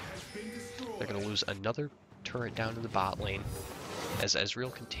 They're going to lose another turret down to the bot lane as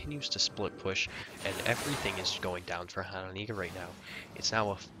Ezreal continues to split push, and everything is going down for Hononegah right now. It's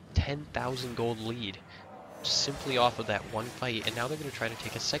now a 10,000 gold lead simply off of that one fight, and now they're going to try to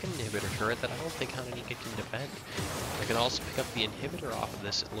take a second inhibitor turret that I don't think Hononegah can defend. They're going to also pick up the inhibitor off of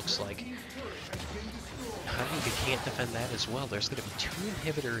this, it looks like. Hononegah can't defend that as well. There's going to be 2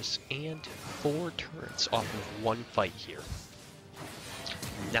 inhibitors and 4 turrets off of one fight here.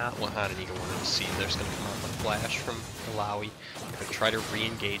 Not what Hononegah wanted to see. There's going to come out a flash from Ilawi. They're going to try to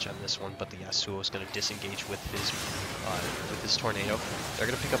re-engage on this one, but the Yasuo is going to disengage with his tornado. They're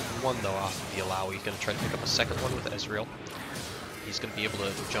going to pick up one though off of the Ilawi. He's going to try to pick up a second one with Ezreal. He's going to be able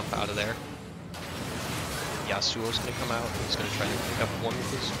to jump out of there. Yasuo is going to come out. He's going to try to pick up one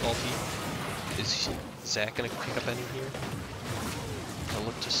with his ulti. Is Zac going to pick up any here? I'll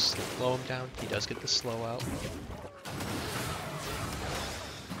look to slow him down. He does get the slow out.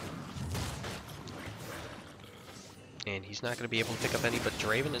 And he's not going to be able to pick up any, but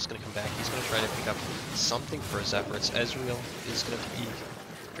Draven is going to come back. He's going to try to pick up something for his efforts. Ezreal is going to be...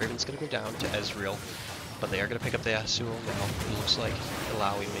 Draven's going to go down to Ezreal, but they are going to pick up the Yasuo now. It looks like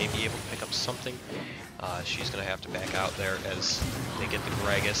Ilawi may be able to pick up something. She's going to have to back out there as they get the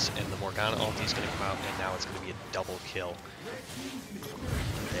Gragas, and the Morgana ulti is going to come out, and now it's going to be a double kill.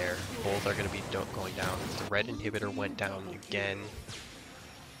 There, both are going to be going down. The red inhibitor went down again.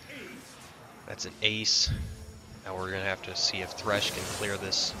 That's an ace. Now we're going to have to see if Thresh can clear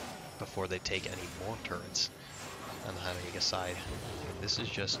this before they take any more turrets on the Hononegah side. And this is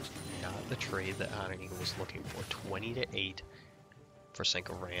just not the trade that Hononegah was looking for. 20-8 for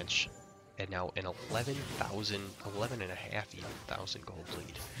Cinco Ranch. And now an 11,500 gold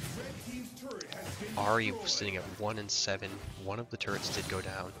lead. Ahri sitting at 1-7. One of the turrets did go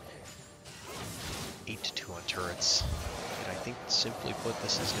down. 8-2 on turrets. And I think, simply put,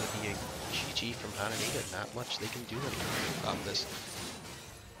 this is going to be a GG from Hononegah. Not much they can do about this.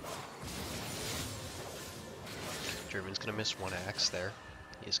 Draven's going to miss one axe there.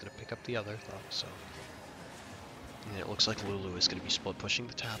 He's going to pick up the other, though, so. And it looks like Lulu is going to be split pushing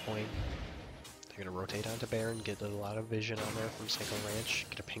the top lane. They're going to rotate onto Baron, get a lot of vision on there from Cinco Ranch,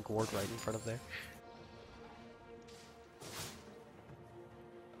 get a pink ward right in front of there.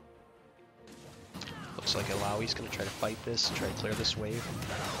 Looks like Ilawi's going to try to fight this, try to clear this wave.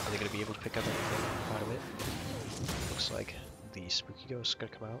 Are they going to be able to pick up anything out of it? Looks like the Spooky Ghost is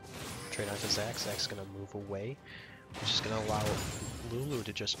going to come out, trade onto Zac. Zac's going to move away, which is going to allow Lulu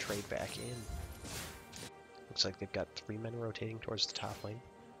to just trade back in. Looks like they've got 3 men rotating towards the top lane.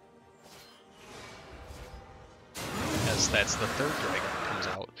 As that's the third dragon that comes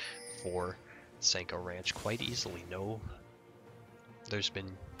out for Cinco Ranch quite easily. There's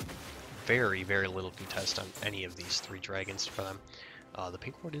been very, very little contest on any of these 3 dragons for them. The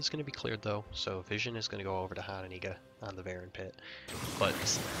pink ward is going to be cleared though, so vision is going to go over to Hononegah on the Baron pit. But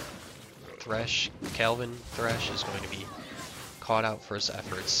Calvin Thresh is going to be caught out for his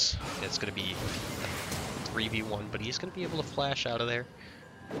efforts. It's going to be a 3v1, but he's going to be able to flash out of there.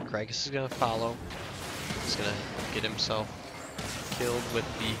 Gragas is going to follow. He's going to get himself killed with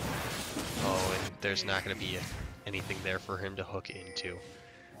the... Oh, and there's not going to be anything there for him to hook into.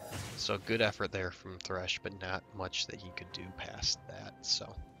 So good effort there from Thresh, but not much that he could do past that.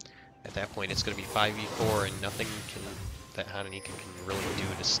 So at that point it's going to be 5v4 and nothing that Hononegah can really do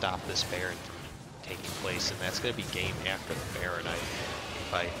to stop this Baron from taking place. And that's going to be game after the Baron,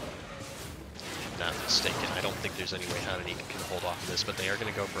 if I am not mistaken. I don't think there's any way Hononegah can hold off this, but they are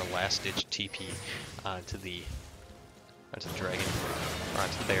going to go for a last-ditch TP onto the dragon, or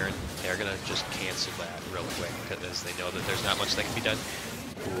onto the Baron. They're going to just cancel that real quick, because they know that there's not much that can be done.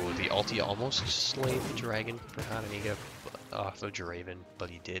 Ooh, the ulti almost slayed the dragon for Hononegah off of Draven, but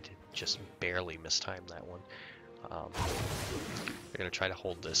he did just barely mistime that one. They're going to try to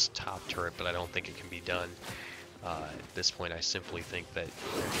hold this top turret, but I don't think it can be done. At this point, I simply think that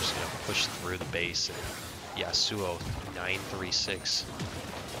they're just going to push through the base. And Yasuo 936.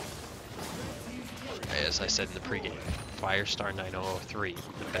 As I said in the pregame, Firestar 9003,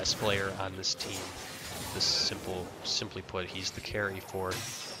 the best player on this team. This simply put, he's the carry for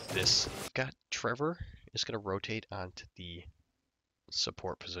this. Got Trevor is going to rotate onto the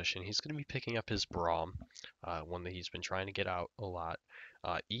support position. He's going to be picking up his Braum, one that he's been trying to get out a lot.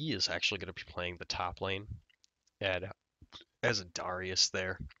 E is actually going to be playing the top lane as a Darius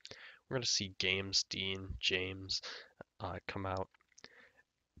there. We're going to see Games, Dean, James come out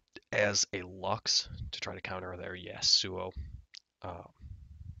as a Lux to try to counter their Yasuo.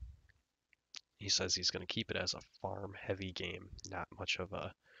 He says he's going to keep it as a farm-heavy game, not much of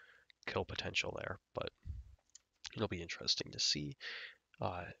a kill potential there, but it'll be interesting to see.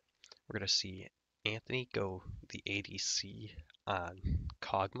 We're going to see Anthony go the ADC on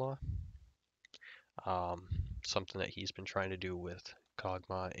Kog'Maw, something that he's been trying to do with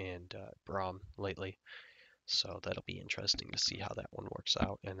Kog'Maw and Braum lately. So that'll be interesting to see how that one works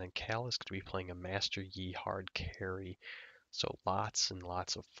out. And then Cal is going to be playing a Master Yi hard carry. So lots and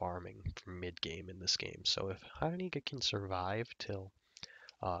lots of farming for mid game in this game. So if Hononegah can survive till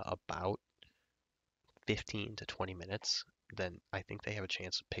about 15 to 20 minutes, then I think they have a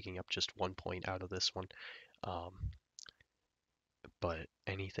chance of picking up just 1 point out of this one. But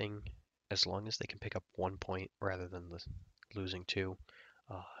anything, as long as they can pick up 1 point rather than losing 2,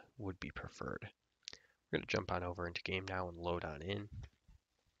 would be preferred. We're going to jump on over into game now and load on in.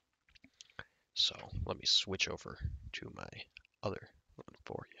 So let me switch over to my other one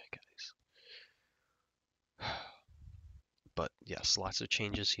for you guys. But yes, lots of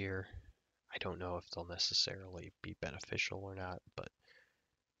changes here. I don't know if they'll necessarily be beneficial or not, but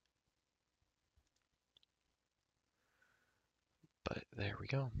there we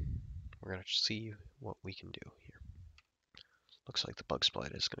go. We're going to see what we can do here. Looks like the bug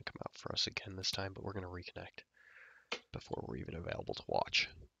splat is going to come out for us again this time, but we're going to reconnect before we're even available to watch.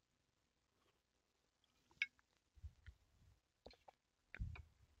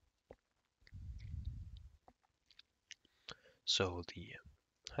 So the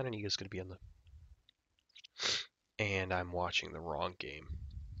Hononegah is going to be on the... And I'm watching the wrong game.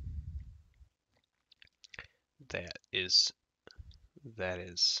 That is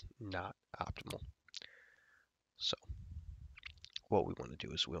not optimal. So what we want to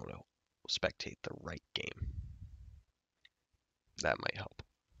do is we want to spectate the right game. That might help.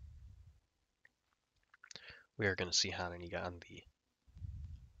 We are going to see Hononegah on the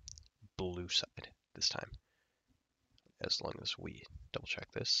blue side this time. As long as we double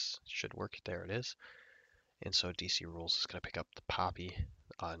check this, it should work. There it is. And so DC Rules is going to pick up the Poppy.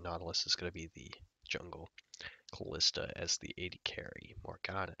 Nautilus is going to be the jungle. Callista as the AD carry.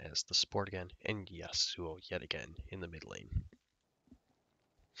 Morgana as the support again. And Yasuo yet again in the mid lane.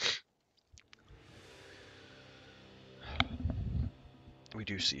 We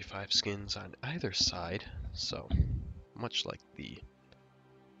do see 5 skins on either side, so much like the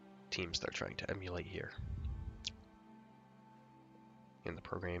teams they're trying to emulate here in the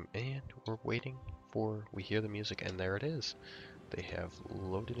program. And we're waiting for, we hear the music, and there it is. They have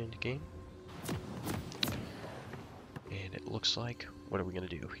loaded into game. And it looks like, what are we going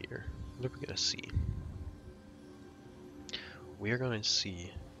to do here? What are we going to see? We are going to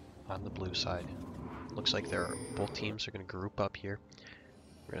see on the blue side, looks like both teams are going to group up here.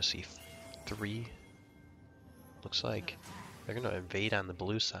 We're going to see 3, looks like they're going to invade on the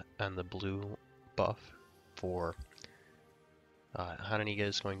blue side, on the blue buff for Hononegah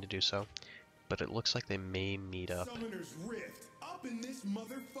is going to do so, but it looks like they may meet up in this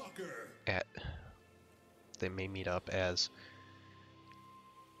motherfucker. They may meet up as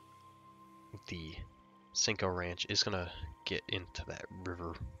the Cinco Ranch is going to get into that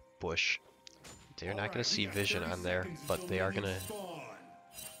river bush. They're not going to see vision on there, but they are going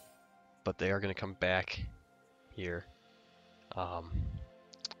to come back here.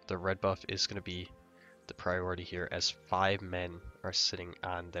 The red buff is going to be the priority here as 5 men are sitting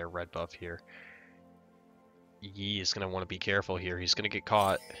on their red buff here. Yi is going to want to be careful here. He's going to get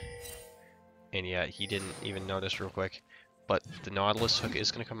caught. And yeah, he didn't even notice real quick. But the Nautilus hook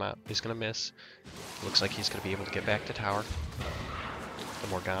is going to come out. He's going to miss. Looks like he's going to be able to get back to tower. The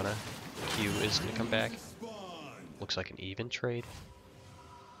Morgana Q is going to come back. Looks like an even trade.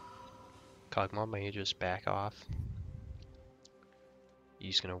 Kog'Maw may just back off.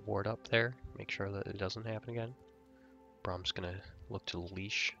 He's going to ward up there. Make sure that it doesn't happen again. Braum's going to look to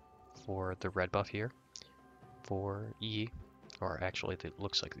leash for the red buff here. For E. Or actually, it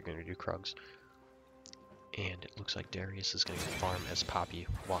looks like they're going to do Krugs. And it looks like Darius is going to farm as Poppy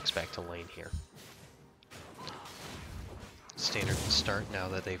walks back to lane here. Standard start now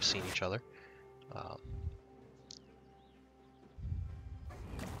that they've seen each other.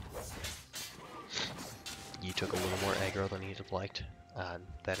 Yi took a little more aggro than he'd have liked on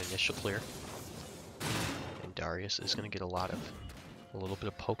that initial clear. And Darius is going to get a little bit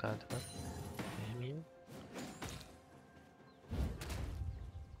of poke onto them. Him here.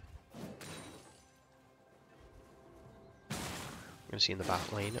 We're going to see in the bot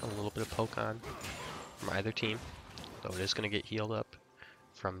lane a little bit of poke on from either team, though it is going to get healed up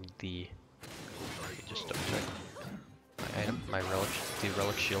from the. Just double check my item, the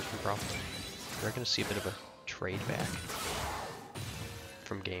relic shield from Prophet. We're going to see a bit of a trade back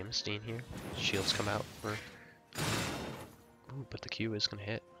from Gamestein here. Shields come out for. Ooh, but the Q is going to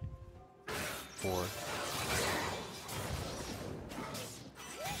hit for.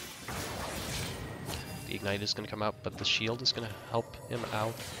 The Ignite is going to come out, but the shield is going to help him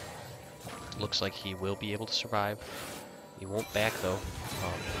out. Looks like he will be able to survive. He won't back though.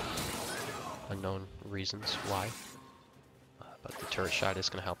 Unknown reasons why. But the turret shot is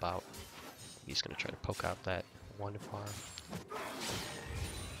going to help out. He's going to try to poke out that one farm.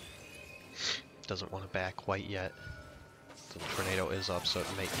 Doesn't want to back quite yet. The tornado is up, so it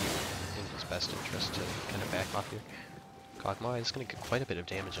might be in his best interest to kind of back off here. Kog'Maw is going to get quite a bit of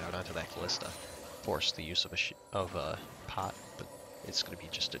damage out onto that Callista. Force the use of a pot, but it's going to be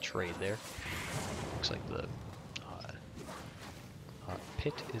just a trade there. Looks like the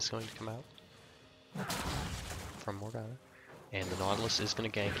pit is going to come out from Morgana. And the Nautilus is going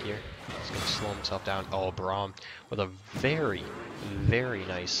to gank here. He's going to slow himself down. Oh, Braum with a very, very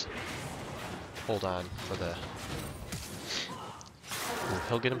nice hold on for the... Ooh,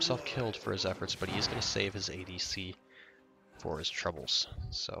 he'll get himself killed for his efforts, but he is going to save his ADC for his troubles.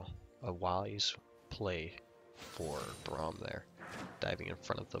 So, a wise play for Braum there, diving in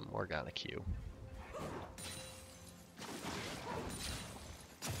front of the Morgana Q.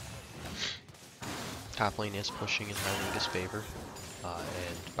 Top lane is pushing in Hononegah's favor,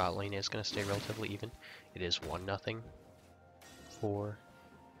 and bot lane is going to stay relatively even. It is 1-0 for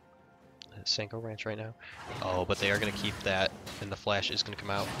Cinco Ranch right now. Oh, but they are going to keep that, and the flash is going to come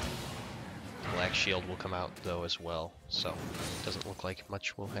out. The black shield will come out though as well, so it doesn't look like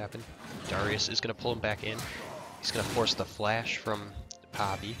much will happen. Darius is going to pull him back in. He's going to force the flash from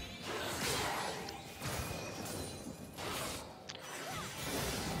Poppy.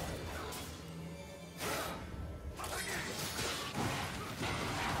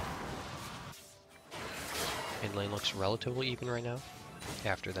 Mid lane looks relatively even right now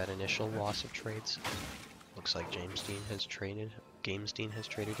after that initial loss of trades. Looks like Gamestein has traded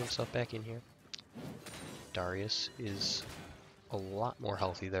himself back in here. Darius is a lot more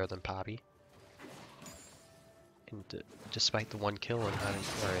healthy there than Poppy. And despite the one kill in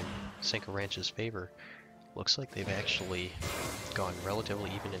Cinco Ranch's favor, looks like they've actually gone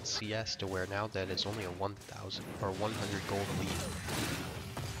relatively even in CS to where now that is only a 1,000 or 100 gold lead.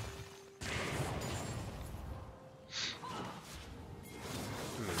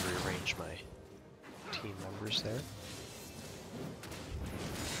 Let me rearrange my team members there.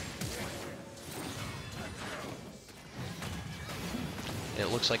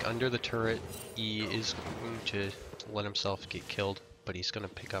 It looks like under the turret, he is going to let himself get killed, but he's going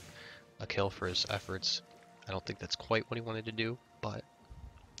to pick up a kill for his efforts. I don't think that's quite what he wanted to do, but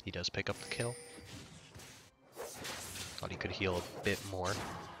he does pick up the kill. Thought he could heal a bit more.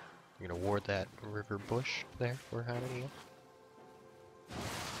 We're going to ward that river bush there for Hononegah.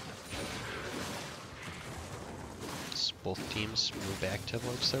 Both teams move back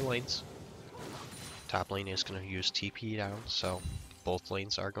towards their lanes. Top lane is going to use TP down, so both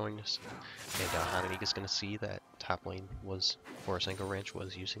lanes are going to, and Hononegah is going to see that top lane was, for Cinco Ranch,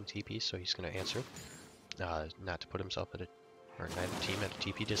 was using TP, so he's going to answer, not to put himself at or neither team at a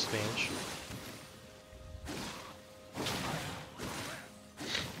TP disadvantage.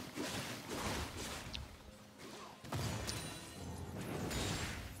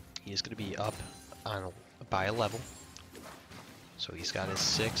 He is going to be up on by a level, so he's got his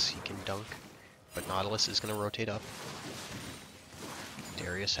 6, he can dunk, but Nautilus is going to rotate up.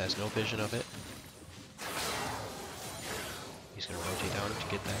 Darius has no vision of it. He's going to rotate down to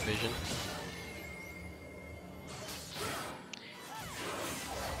get that vision.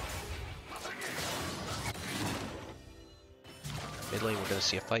 Mid lane, we're going to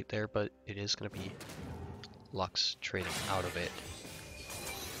see a fight there, but it is going to be Lux trading out of it.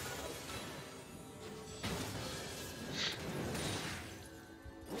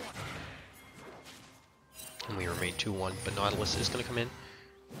 And we remain 2-1, but Nautilus is going to come in.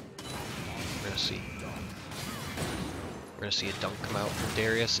 We're going to see a dunk come out from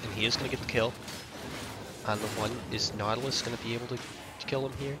Darius, and he is going to get the kill on the one. Is Nautilus going to be able to kill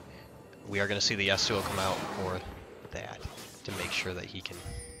him here? We are going to see the Yasuo come out for that to make sure that he can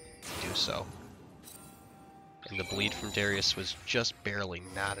do so. And the bleed from Darius was just barely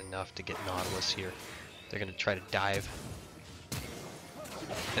not enough to get Nautilus here. They're going to try to dive.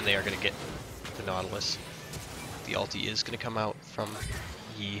 And they are going to get the Nautilus. The ulti is going to come out from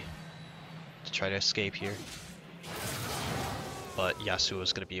Yi to try to escape here. But Yasuo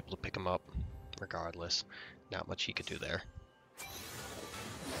is going to be able to pick him up regardless. Not much he could do there.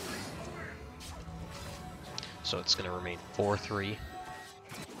 So it's going to remain 4-3.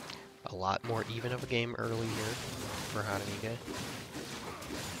 A lot more even of a game early here for Hononegah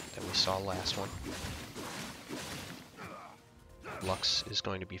than we saw last one. Lux is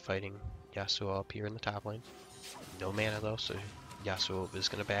going to be fighting Yasuo up here in the top lane. No mana though, so Yasuo is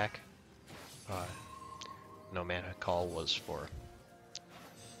going to back. No mana call was for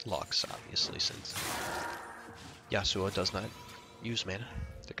Lux, obviously, since Yasuo does not use mana.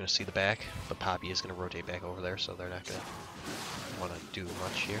 They're going to see the back, but Poppy is going to rotate back over there, so they're not going to want to do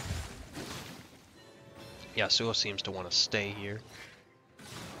much here. Yasuo seems to want to stay here.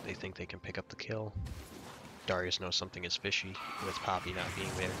 They think they can pick up the kill. Darius knows something is fishy with Poppy not being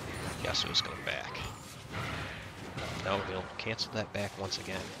there. Yasuo's going back. No, he'll cancel that back once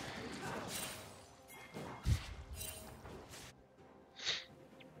again.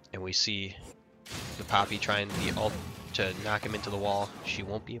 And we see the Poppy trying the ult to knock him into the wall. She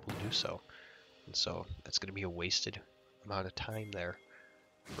won't be able to do so. And so that's going to be a wasted amount of time there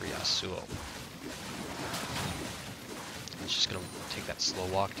for Yasuo. He's just going to take that slow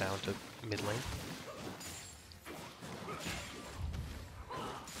walk down to mid lane.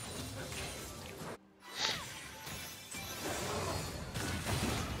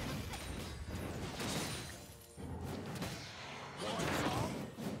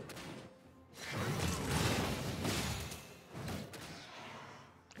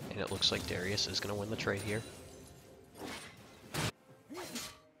 And it looks like Darius is going to win the trade here.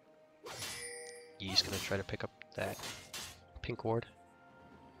 He's going to try to pick up that pink ward.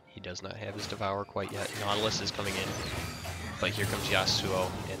 He does not have his Devour quite yet. Nautilus is coming in, but here comes Yasuo,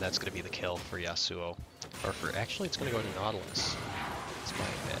 and that's going to be the kill for Yasuo. Or for, actually it's going to go to Nautilus. It's my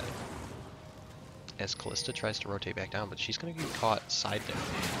bad. As Callista tries to rotate back down, but she's going to get caught side there.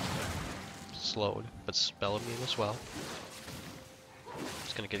 Slowed, but spell immune as well.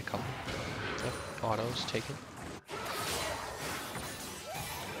 Just going to get a couple. Yep, autos taken.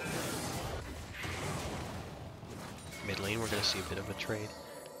 Mid lane, we're going to see a bit of a trade.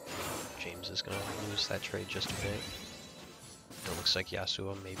 James is going to lose that trade just a bit. It looks like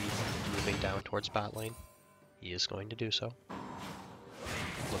Yasuo may be moving down towards bot lane. He is going to do so.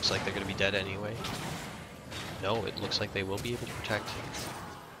 Looks like they're going to be dead anyway. No, it looks like they will be able to protect.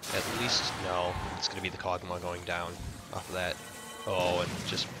 At least, no, it's going to be the Kog'Maw going down off of that. Oh, and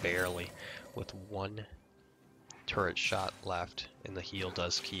just barely. With one turret shot left, and the heal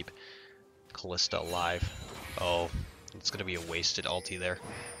does keep Callista alive. Oh, it's going to be a wasted ulti there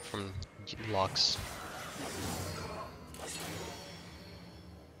from Lux.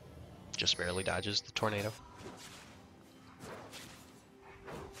 Just barely dodges the tornado.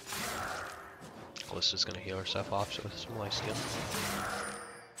 Callista's going to heal herself off with some life steal.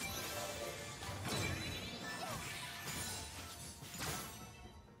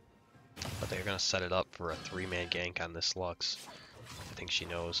 But they're going to set it up for a 3-man gank on this Lux. I think she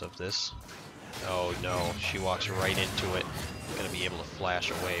knows of this. Oh no, she walks right into it. Going to be able to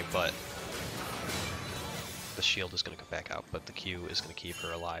flash away, but the shield is going to come back out, but the Q is going to keep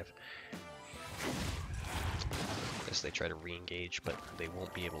her alive. As they try to re-engage, but they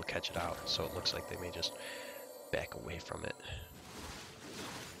won't be able to catch it out, so it looks like they may just back away from it.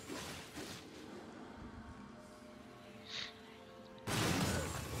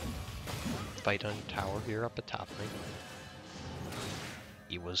 Fight on tower here up at top lane.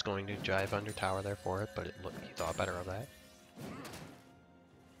 He was going to drive under tower there for it, but he thought better of that.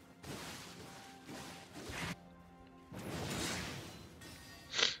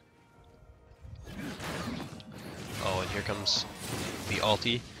 Oh, and here comes the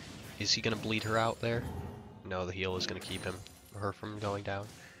ulti. Is he going to bleed her out there? No, the heal is going to keep her from going down.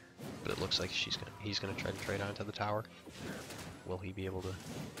 But it looks like he's going to try to trade onto the tower. Will he be able to?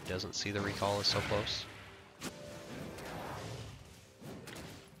 He doesn't see the recall is so close.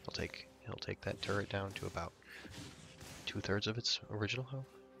 He'll take that turret down to about 2/3 of its original health.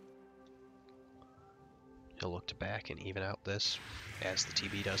 He'll look to back and even out this as the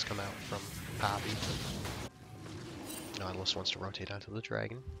TB does come out from Poppy. Nautilus wants to rotate onto the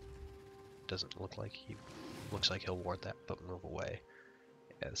dragon. Doesn't look like looks like he'll ward that, but move away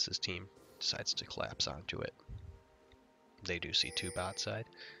as his team decides to collapse onto it. They do see 2 bot side,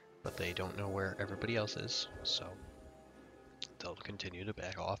 but they don't know where everybody else is, so they'll continue to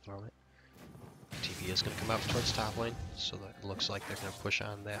back off from it. TV is going to come out towards top lane, so that it looks like they're going to push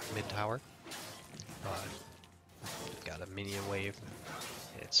on that mid tower. Got a minion wave.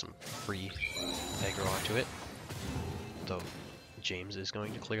 And some free aggro onto it. Though James is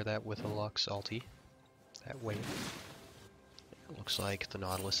going to clear that with a Lux ulti. That wave. It looks like the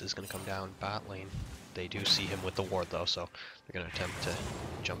Nautilus is going to come down bot lane. They do see him with the ward though, so they're going to attempt to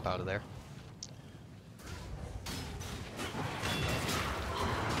jump out of there.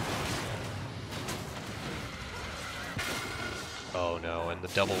 Oh no, and the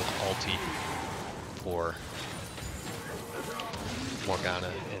double ulti for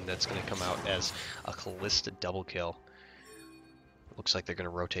Morgana, and that's going to come out as a Kalista double kill. Looks like they're going to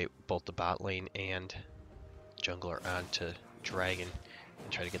rotate both the bot lane and jungler onto Dragon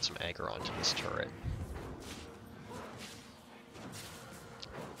and try to get some aggro onto this turret.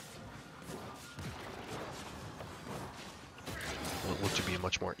 What looked to be a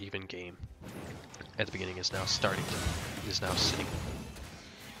much more even game at the beginning is now sitting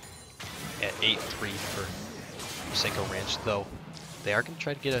at 8-3 for Cinco Ranch, though they are going to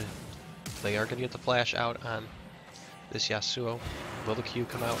try to get the flash out on this Yasuo. Will the Q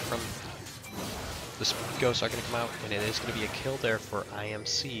come out from the Speed Ghosts are going to come out, and it is going to be a kill there for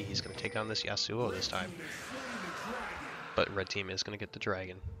IMC. He's going to take on this Yasuo this time. But red team is going to get the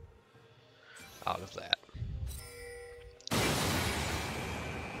dragon out of that.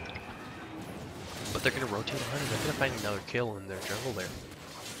 But they're going to rotate around and they're going to find another kill in their jungle there.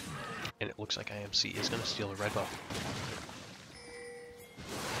 And it looks like IMC is going to steal a red buff.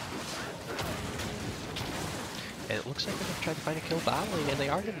 And it looks like they're going to try to find a kill bot lane, and they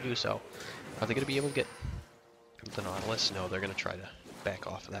are going to do so. Are they going to be able to get the Nautilus? No, they're going to try to back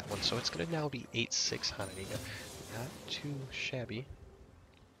off of that one. So it's going to now be 8-6 Hononegah. Not too shabby.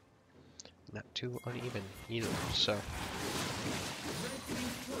 Not too uneven either. So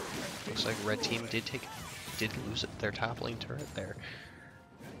looks like red team did lose their top lane turret there.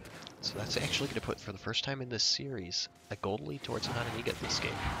 So that's actually going to put, for the first time in this series, a gold lead towards Hononegah this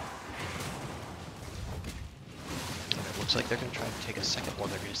game. And it looks like they're going to try to take a second one.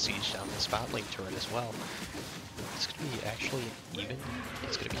 They're going to siege down the spot lane turret as well. It's going to be actually even.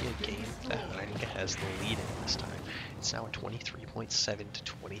 It's going to be a game that Hononegah has the lead in this time. It's now a 23.7 to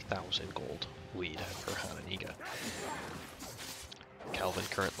 20,000 gold lead for Hononegah. Calvin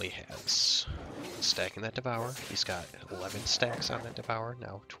currently has stacking that Devour. He's got 11 stacks on that Devour,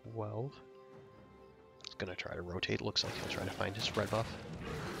 now 12. He's gonna try to rotate. Looks like he'll try to find his red buff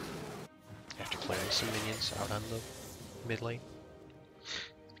after clearing some minions out on the mid lane.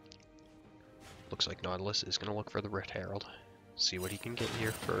 Looks like Nautilus is gonna look for the Rift Herald, see what he can get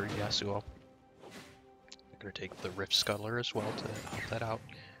here for Yasuo. They're gonna take the Rift Scuttler as well to help that out.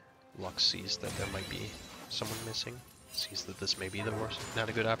 Lux sees that there might be someone missing. Sees that this may be the worst, not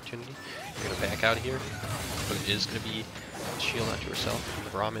a good opportunity. You're going to back out of here, but it is going to be a shield onto herself, and the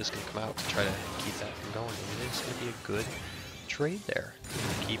Braum is going to come out to try to keep that from going, and it is going to be a good trade there.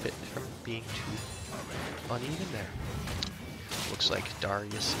 Keep it from being too uneven there. Looks like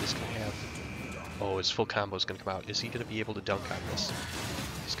Darius is going to have... Oh, his full combo is going to come out. Is he going to be able to dunk on this?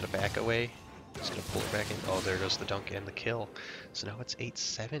 He's going to back away. He's going to pull it back in. Oh, there goes the dunk and the kill. So now it's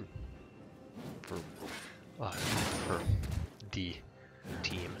 8-7 for the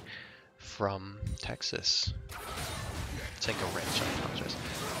team from Texas. Cinco Ranch, I apologize.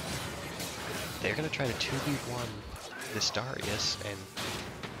 They're going to try to 2v1 this Darius, and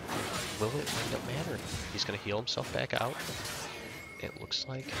will it end up mattering? He's going to heal himself back out. It looks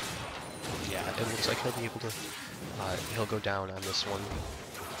like, yeah, it looks like he'll be able to, he'll go down on this one.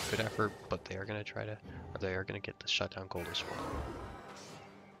 Good effort, but they are going to try to, or they are going to get the shutdown gold as well.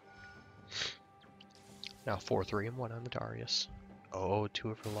 Now 4-3 and 1 on the Darius. Oh,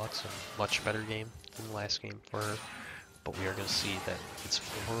 2 for Lux, a much better game than the last game for her. But we are going to see that it's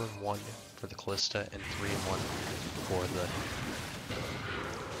 4-1 for the Kalista and 3-1 for the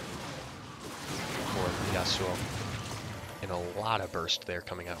Yasuo. And a lot of burst there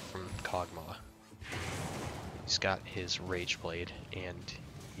coming out from Kog'Maw. He's got his Rage Blade and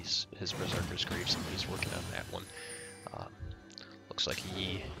his Berserker's Greaves, and he's working on that one. Looks like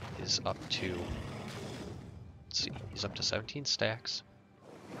he is up to... Let's see, he's up to 17 stacks.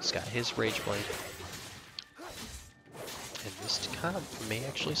 He's got his Rage Blade. And this comp may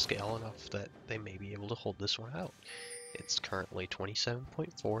actually scale enough that they may be able to hold this one out. It's currently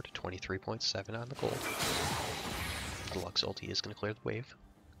 27.4 to 23.7 on the gold. The Lux ulti is going to clear the wave.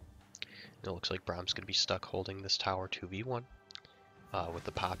 And it looks like Braum's going to be stuck holding this tower 2v1 with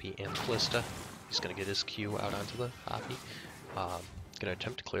the Poppy and the Kalista. He's going to get his Q out onto the Poppy. Going to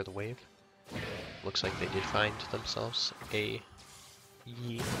attempt to clear the wave. Looks like they did find themselves a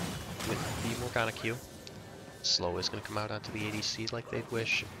Yi with the Morgana Q. Slow is going to come out onto the ADC like they'd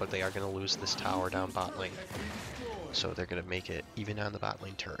wish, but they are going to lose this tower down bot lane. So they're going to make it even on the bot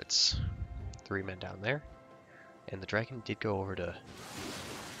lane turrets. 3 men down there. And the dragon did go over to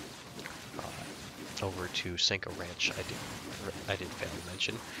Cinco Ranch. I did fail to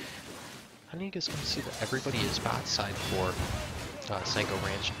mention. Hononegah's going to see that everybody is bot side for Cinco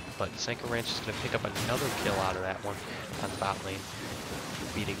Ranch, but Cinco Ranch is going to pick up another kill out of that one on the bot lane,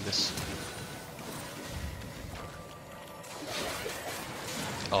 beating this.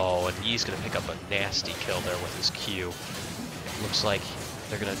 Oh, and he's going to pick up a nasty kill there with his Q. It looks like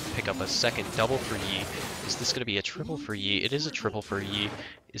they're going to pick up a second double for Yi. Is this going to be a triple for Yi? It is a triple for Yi.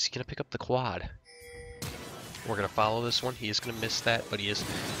 Is he going to pick up the quad? We're going to follow this one. He is going to miss that, but he is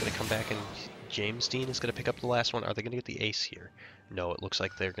going to come back, and James Dean is going to pick up the last one. Are they going to get the ace here? No, it looks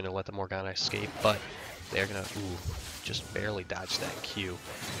like they're going to let the Morgana escape, but they're going to, just barely dodge that Q.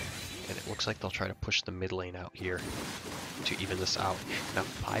 And it looks like they'll try to push the mid lane out here to even this out. Now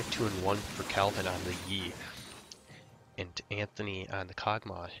 5-2-1 for Calvin on the Yi. And Anthony on the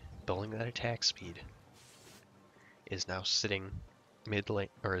Kog'Maw, building that attack speed, is now sitting mid lane,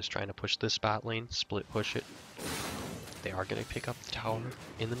 or is trying to push this bot lane, split push it. They are going to pick up the tower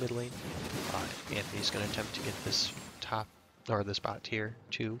in the mid lane. Anthony's going to attempt to get this top, or this bot tier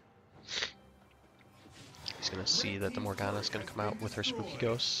 2. He's going to see that the Morgana is going to come out with her spooky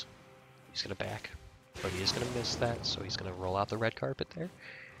ghosts. He's going to back, but he is going to miss that, so he's going to roll out the red carpet there.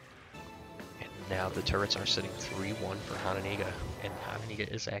 And now the turrets are sitting 3-1 for Hononegah, and Hononegah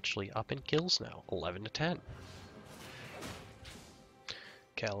is actually up in kills now, 11-10.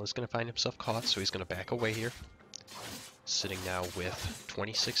 Cal is going to find himself caught, so he's going to back away here. Sitting now with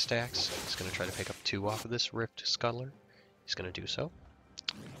 26 stacks. He's going to try to pick up 2 off of this Rift Scuttler. He's going to do so.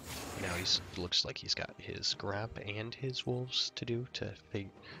 Now looks like he's got his Gromp and his Wolves to do to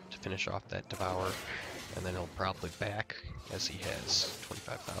finish off that Devour. And then he'll probably back, as he has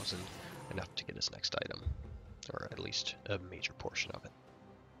 25,000, enough to get his next item. Or at least a major portion of it.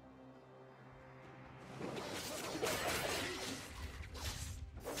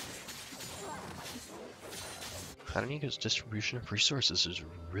 Hononegah's distribution of resources is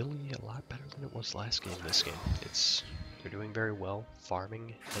really a lot better than it was last game. This game, they're doing very well.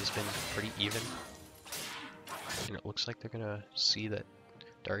 Farming has been pretty even, and it looks like they're gonna see that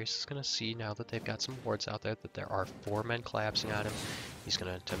Darius is gonna see now that they've got some wards out there that there are 4 men collapsing on him. He's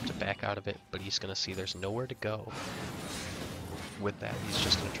gonna attempt to back out of it, but he's gonna see there's nowhere to go. With that, he's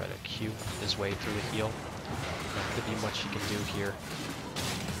just gonna try to Q his way through the heal. Not gonna be much he can do here.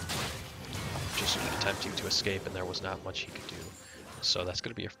 Just attempting to escape, and there was not much he could do. So that's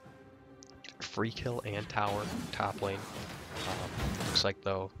going to be a free kill and tower top lane. Looks like,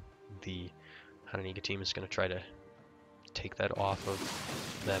 though, the Hononegah team is going to try to take that off of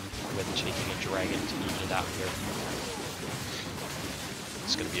them with taking a dragon to even it out here.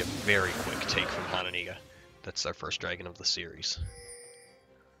 It's going to be a very quick take from Hononegah. That's their first dragon of the series.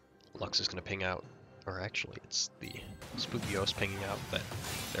 Lux is going to ping out. Or actually, it's the Spooky Ghost pinging out that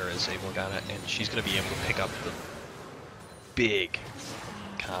there is a Morgana, and she's going to be able to pick up the big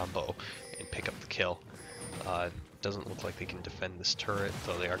combo and pick up the kill. Doesn't look like they can defend this turret,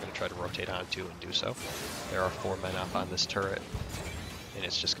 though they are going to try to rotate onto and do so. There are 4 men up on this turret, and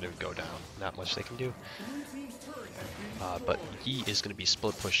it's just going to go down. Not much they can do. But he is going to be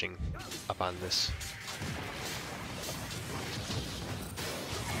split pushing up on this.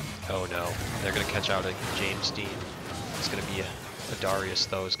 Oh no, they're going to catch out a James Dean. It's going to be a Darius,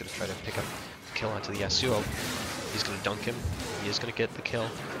 though, is going to try to pick up the kill onto the Yasuo. He's going to dunk him. He is going to get the kill.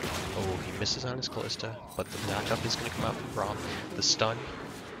 Oh, he misses on his Callista, but the knockup is going to come out from Braum. The stun,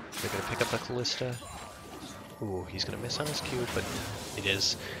 they're going to pick up the Callista. Ooh, he's going to miss on his Q, but it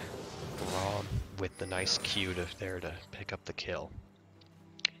is Braum with the nice Q there to pick up the kill.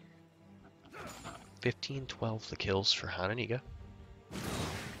 15-12 the kills for Hononegah.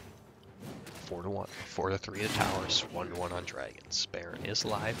 4-1, 4-3 the towers, 1-1 on dragons. Baron is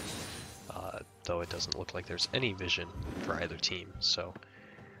live, though it doesn't look like there's any vision for either team, so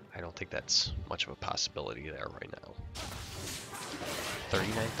I don't think that's much of a possibility there right now.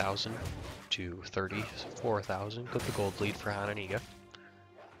 39,000 to 34,000. Got the gold lead for Hononegah.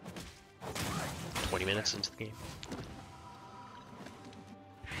 20 minutes into the game.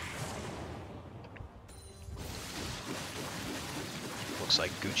 Looks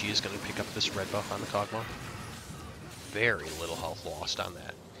like Gucci is going to pick up this red buff on the Kog'Maw. Very little health lost on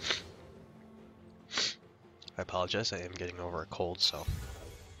that. I apologize, I am getting over a cold, so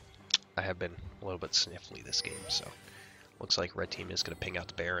I have been a little bit sniffly this game, so looks like red team is going to ping out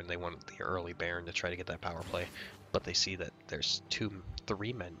the Baron. They want the early Baron to try to get that power play. but they see that there's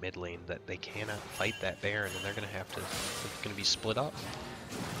 3 men mid lane that they cannot fight that Baron, and they're gonna be split up.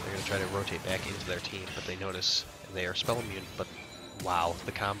 They're gonna try to rotate back into their team, but they notice they are spell immune. But wow,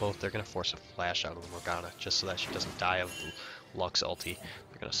 the combo, they're gonna force a flash out of Morgana just so that she doesn't die of the Lux ulti.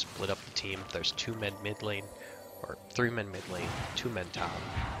 They're gonna split up the team. There's 2 men mid lane, or 3 men mid lane, 2 men top.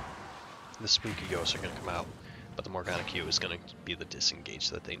 The spooky ghosts are gonna come out, but the Morgana Q is gonna be the disengage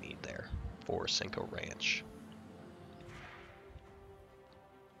that they need there for Cinco Ranch.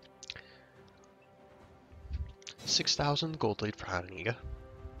 $6,000 gold lead for Hononegah.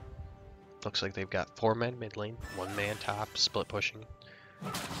 Looks like they've got 4 men mid lane, 1 man top, split pushing.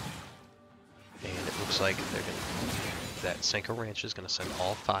 And it looks like that Cinco Ranch is gonna send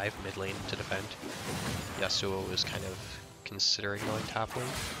all 5 mid lane to defend. Yasuo is kind of considering going top lane,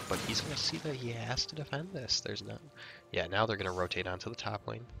 but he's gonna see that he has to defend this. There's none. Yeah, now they're gonna rotate onto the top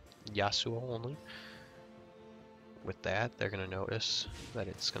lane. Yasuo only. With that, they're gonna notice that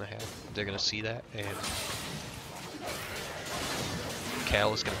they're gonna see that, and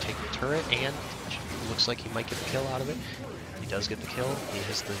Cal is going to take the turret, and it looks like he might get the kill out of it. He does get the kill. He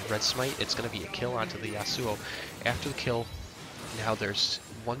has the red smite. It's going to be a kill onto the Yasuo. After the kill, now there's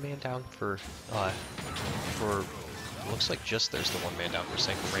 1 man down for looks like just there's the 1 man down for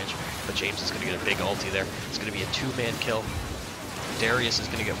Cinco Ranch, but James is going to get a big ulti there. It's going to be a 2-man kill. Darius is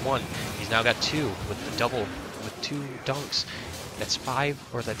going to get 1. He's now got 2 with the double, with 2 dunks. That's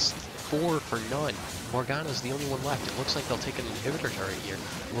 5, or that's 4 for none. Morgana's the only one left. It looks like they'll take an inhibitor turret here.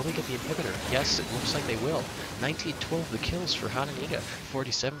 Will they get the inhibitor? Yes, it looks like they will. 19-12 the kills for Hononegah.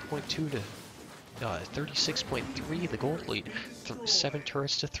 47.2 to 36.3 the gold lead. 7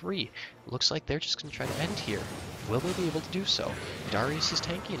 turrets to 3. Looks like they're just going to try to end here. Will they be able to do so? Darius is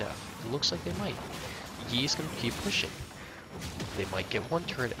tanky enough. It looks like they might. Yi's going to keep pushing. They might get 1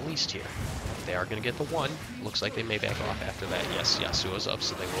 turret at least here. They are going to get the 1. Looks like they may back off after that. Yes, Yasuo's up,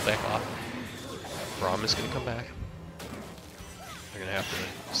 so they will back off. Braum is going to come back. They're going to have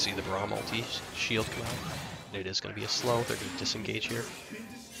to see the Braum ulti shield come out. And it is going to be a slow. They're going to disengage here.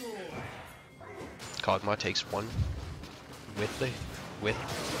 Kog'Maw takes 1 with the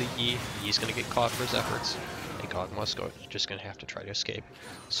Yi. Yi's going to get caught for his efforts. And Kog'Maw's just going to have to try to escape.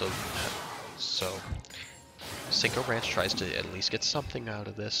 So Cinco Ranch tries to at least get something out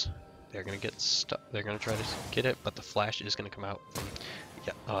of this. They're gonna get stuck. They're gonna try to get it, but the flash is gonna come out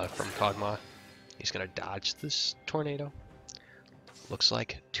from Kog'Maw. He's gonna dodge this tornado. Looks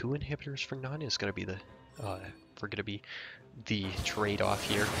like 2 inhibitors for none is gonna be the trade-off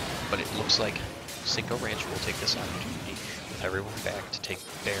here, but it looks like Cinco Ranch will take this opportunity with everyone back to take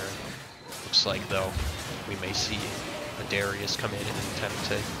Baron. Looks like though we may see a Darius come in and attempt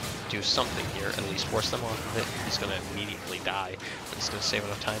to do something here, at least force them off of it. He's going to immediately die, but it's going to save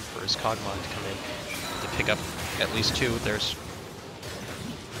enough time for his Kog'Maw to come in to pick up at least 2. There's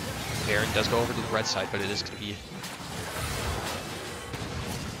Baron does go over to the red side, but it is going to be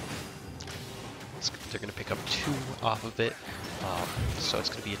they're going to pick up 2 off of it, so it's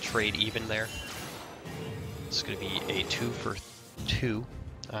going to be a trade even there. It's going to be a 2 for 2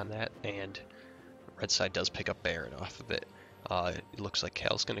 on that, and red side does pick up Baron off of it. It looks like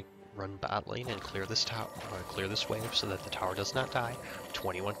Cal's going to run bot lane and clear this clear this wave so that the tower does not die.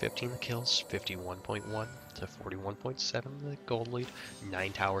 21-15 the kills, 51.1 to 41.7 the gold lead,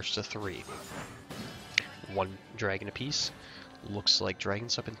 9 towers to 3. 1 dragon apiece. Looks like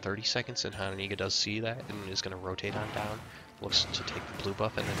dragon's up in 30 seconds, and Hononegah does see that and is going to rotate on down. Looks to take the blue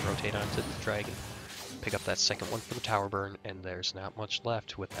buff and then rotate onto the dragon. Pick up that second one for the tower burn, and there's not much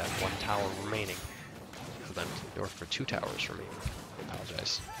left with that 1 tower remaining for them, or for 2 towers remaining. I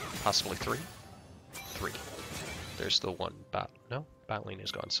apologize. Possibly 3? 3. There's the 1 bot. No, bot lane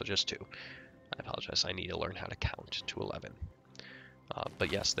is gone, so just 2. I apologize. I need to learn how to count to 11.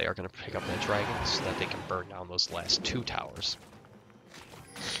 But yes, they are going to pick up that dragon so that they can burn down those last 2 towers.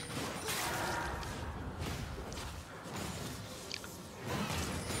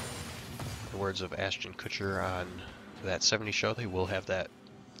 The words of Ashton Kutcher on that 70 show, they will have that,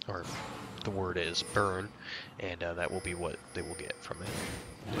 or the word is burn, and that will be what they will get from it.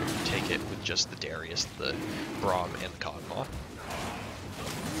 They're going to take it with just the Darius, the Braum, and the Kog'Maw.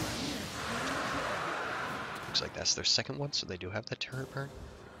 Looks like that's their second one, so they do have that turret burn.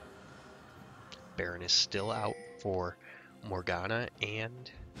 Baron is still out for Morgana, and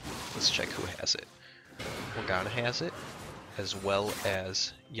let's check who has it. Morgana has it, as well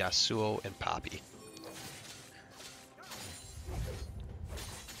as Yasuo and Poppy.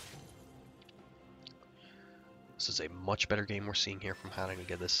 This is a much better game we're seeing here from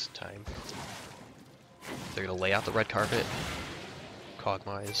Hononegah this time. They're going to lay out the red carpet.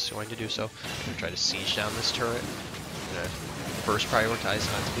 Kog'Maw is going to do so. I'm going to try to siege down this turret. I'm going to first prioritize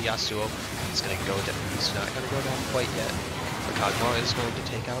onto the Yasuo. He's going to go down. He's not going to go down quite yet. But Kog'Maw is going to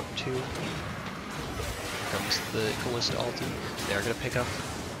take out 2. Here comes the Kalista ulti. They're going to pick up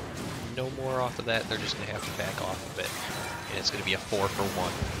no more off of that. They're just going to have to back off of it. And it's going to be a 4 for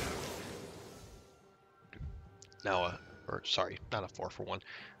 1. Now, or sorry, not a 4 for 1.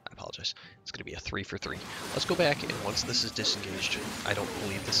 I apologize. It's going to be a 3 for 3. Let's go back, and once this is disengaged, I don't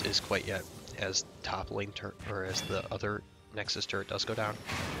believe this is quite yet, as top lane turret, or as the other Nexus turret does go down.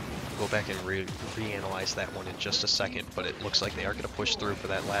 I'll go back and reanalyze that one in just a second, but it looks like they are going to push through for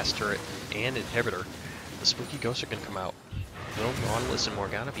that last turret and inhibitor. The spooky ghosts are going to come out. Will Nautilus and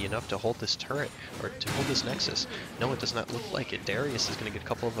Morgana be enough to hold this turret, or to hold this Nexus? No, it does not look like it. Darius is going to get a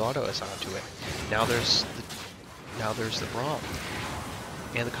couple of autos onto it. Now there's the Braum.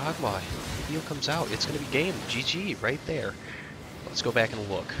 And the Kog'Maw. The heal comes out. It's going to be game. GG right there. Let's go back and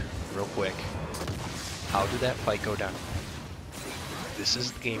look real quick. How did that fight go down? This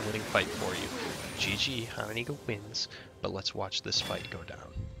is the game-winning fight for you. GG, Hononegah wins, but let's watch this fight go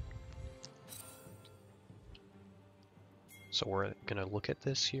down. So we're going to look at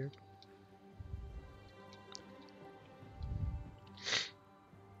this here.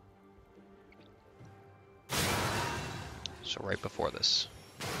 So right before this.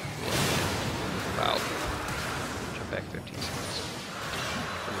 Wow. Jump back 15 seconds.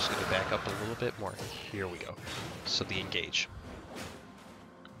 I'm just going to back up a little bit more. Here we go. So the engage.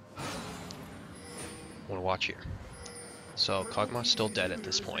 I want to watch here. So Kog'Maw's still dead at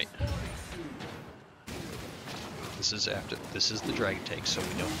this point. This is the dragon take, so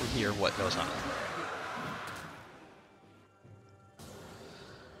we know from here what goes on.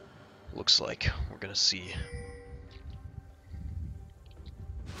 Looks like we're gonna see.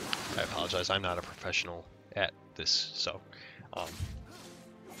 I apologize, I'm not a professional at this, so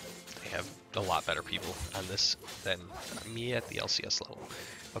they have a lot better people on this than me at the LCS level.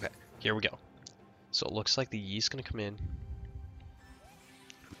 Okay, here we go. So it looks like the Yi's gonna come in.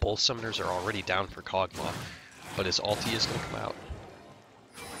 Both summoners are already down for Kog'Maw, but his ulti is gonna come out.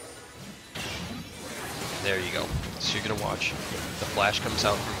 There you go. So you're gonna watch. The flash comes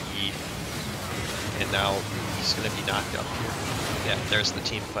out from Yi, and now he's gonna be knocked up here. Yeah, there's the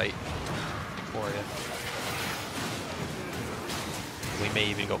team fight for you. We may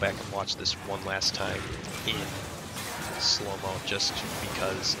even go back and watch this one last time in slow-mo, just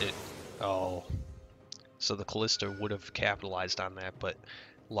because it... Oh. So the Kalista would have capitalized on that, but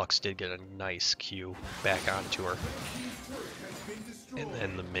Lux did get a nice Q back onto her. And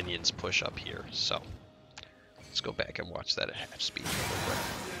then the minions push up here, so... Let's go back and watch that at half speed real quick,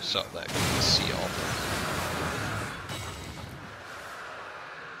 so that we can see all the...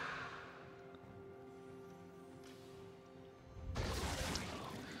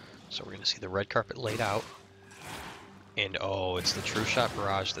 So we're going to see the red carpet laid out. And oh, it's the True Shot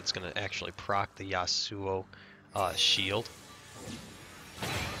Barrage that's going to actually proc the Yasuo shield.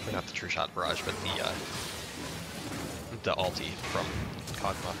 Or not the True Shot Barrage, but the ulti from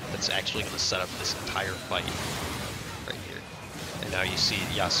Kog'Maw. That's actually going to set up this entire fight right here. And now you see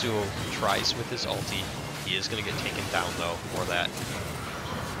Yasuo tries with his ulti. He is going to get taken down though for that.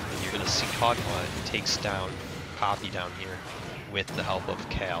 And you're going to see Kog'Maw takes down Poppy down here with the help of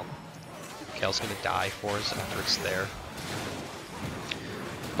Cal. Cal's going to die for his efforts there.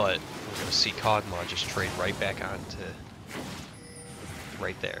 But we're going to see Kog'Maw just trade right back onto...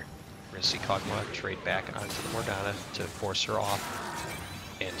 right there. We're going to see Kog'Maw trade back onto the Morgana to force her off.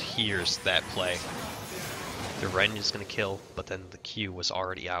 And here's that play. The Ren is going to kill, but then the Q was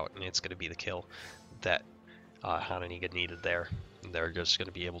already out, and it's going to be the kill that Hononegah needed there. And they're just going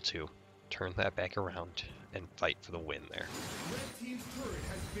to be able to turn that back around and fight for the win there. Red team's turret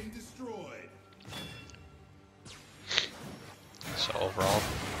has been destroyed. So overall,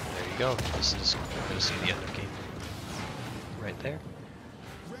 there you go. This is going to see the end of game right there.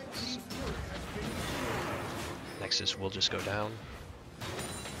 Red team's turret has been destroyed. Nexus will just go down.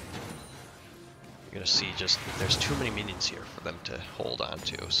 You're going to see just, there's too many minions here for them to hold on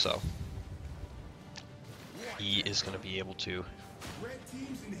to, so he is going to be able to, Red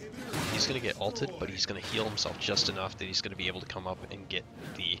team's inhibitor. he's going to get ulted, but he's going to heal himself just enough that he's going to be able to come up and get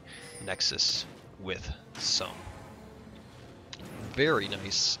the Nexus with some very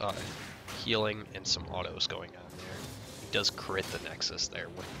nice healing and some autos going on there. He does crit the Nexus there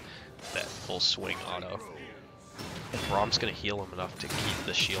with that full swing auto. And Braum's going to heal him enough to keep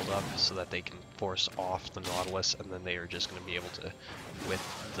the shield up so that they can force off the Nautilus, and then they are just going to be able to,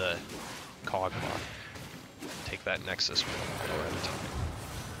 with the Kog'Maw, take that Nexus one auto at a time.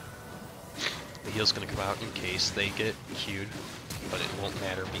 The heal's going to come out in case they get queued but it won't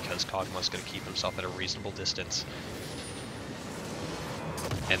matter because Kog'Maw's going to keep himself at a reasonable distance.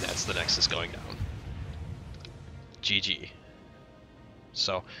 And that's the Nexus going down. GG.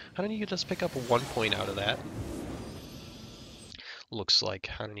 So, Hononegah does pick up 1 point out of that. Looks like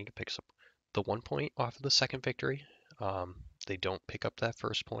Hononegah picks up the 1 point off of the second victory. They don't pick up that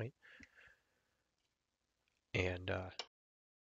first point. And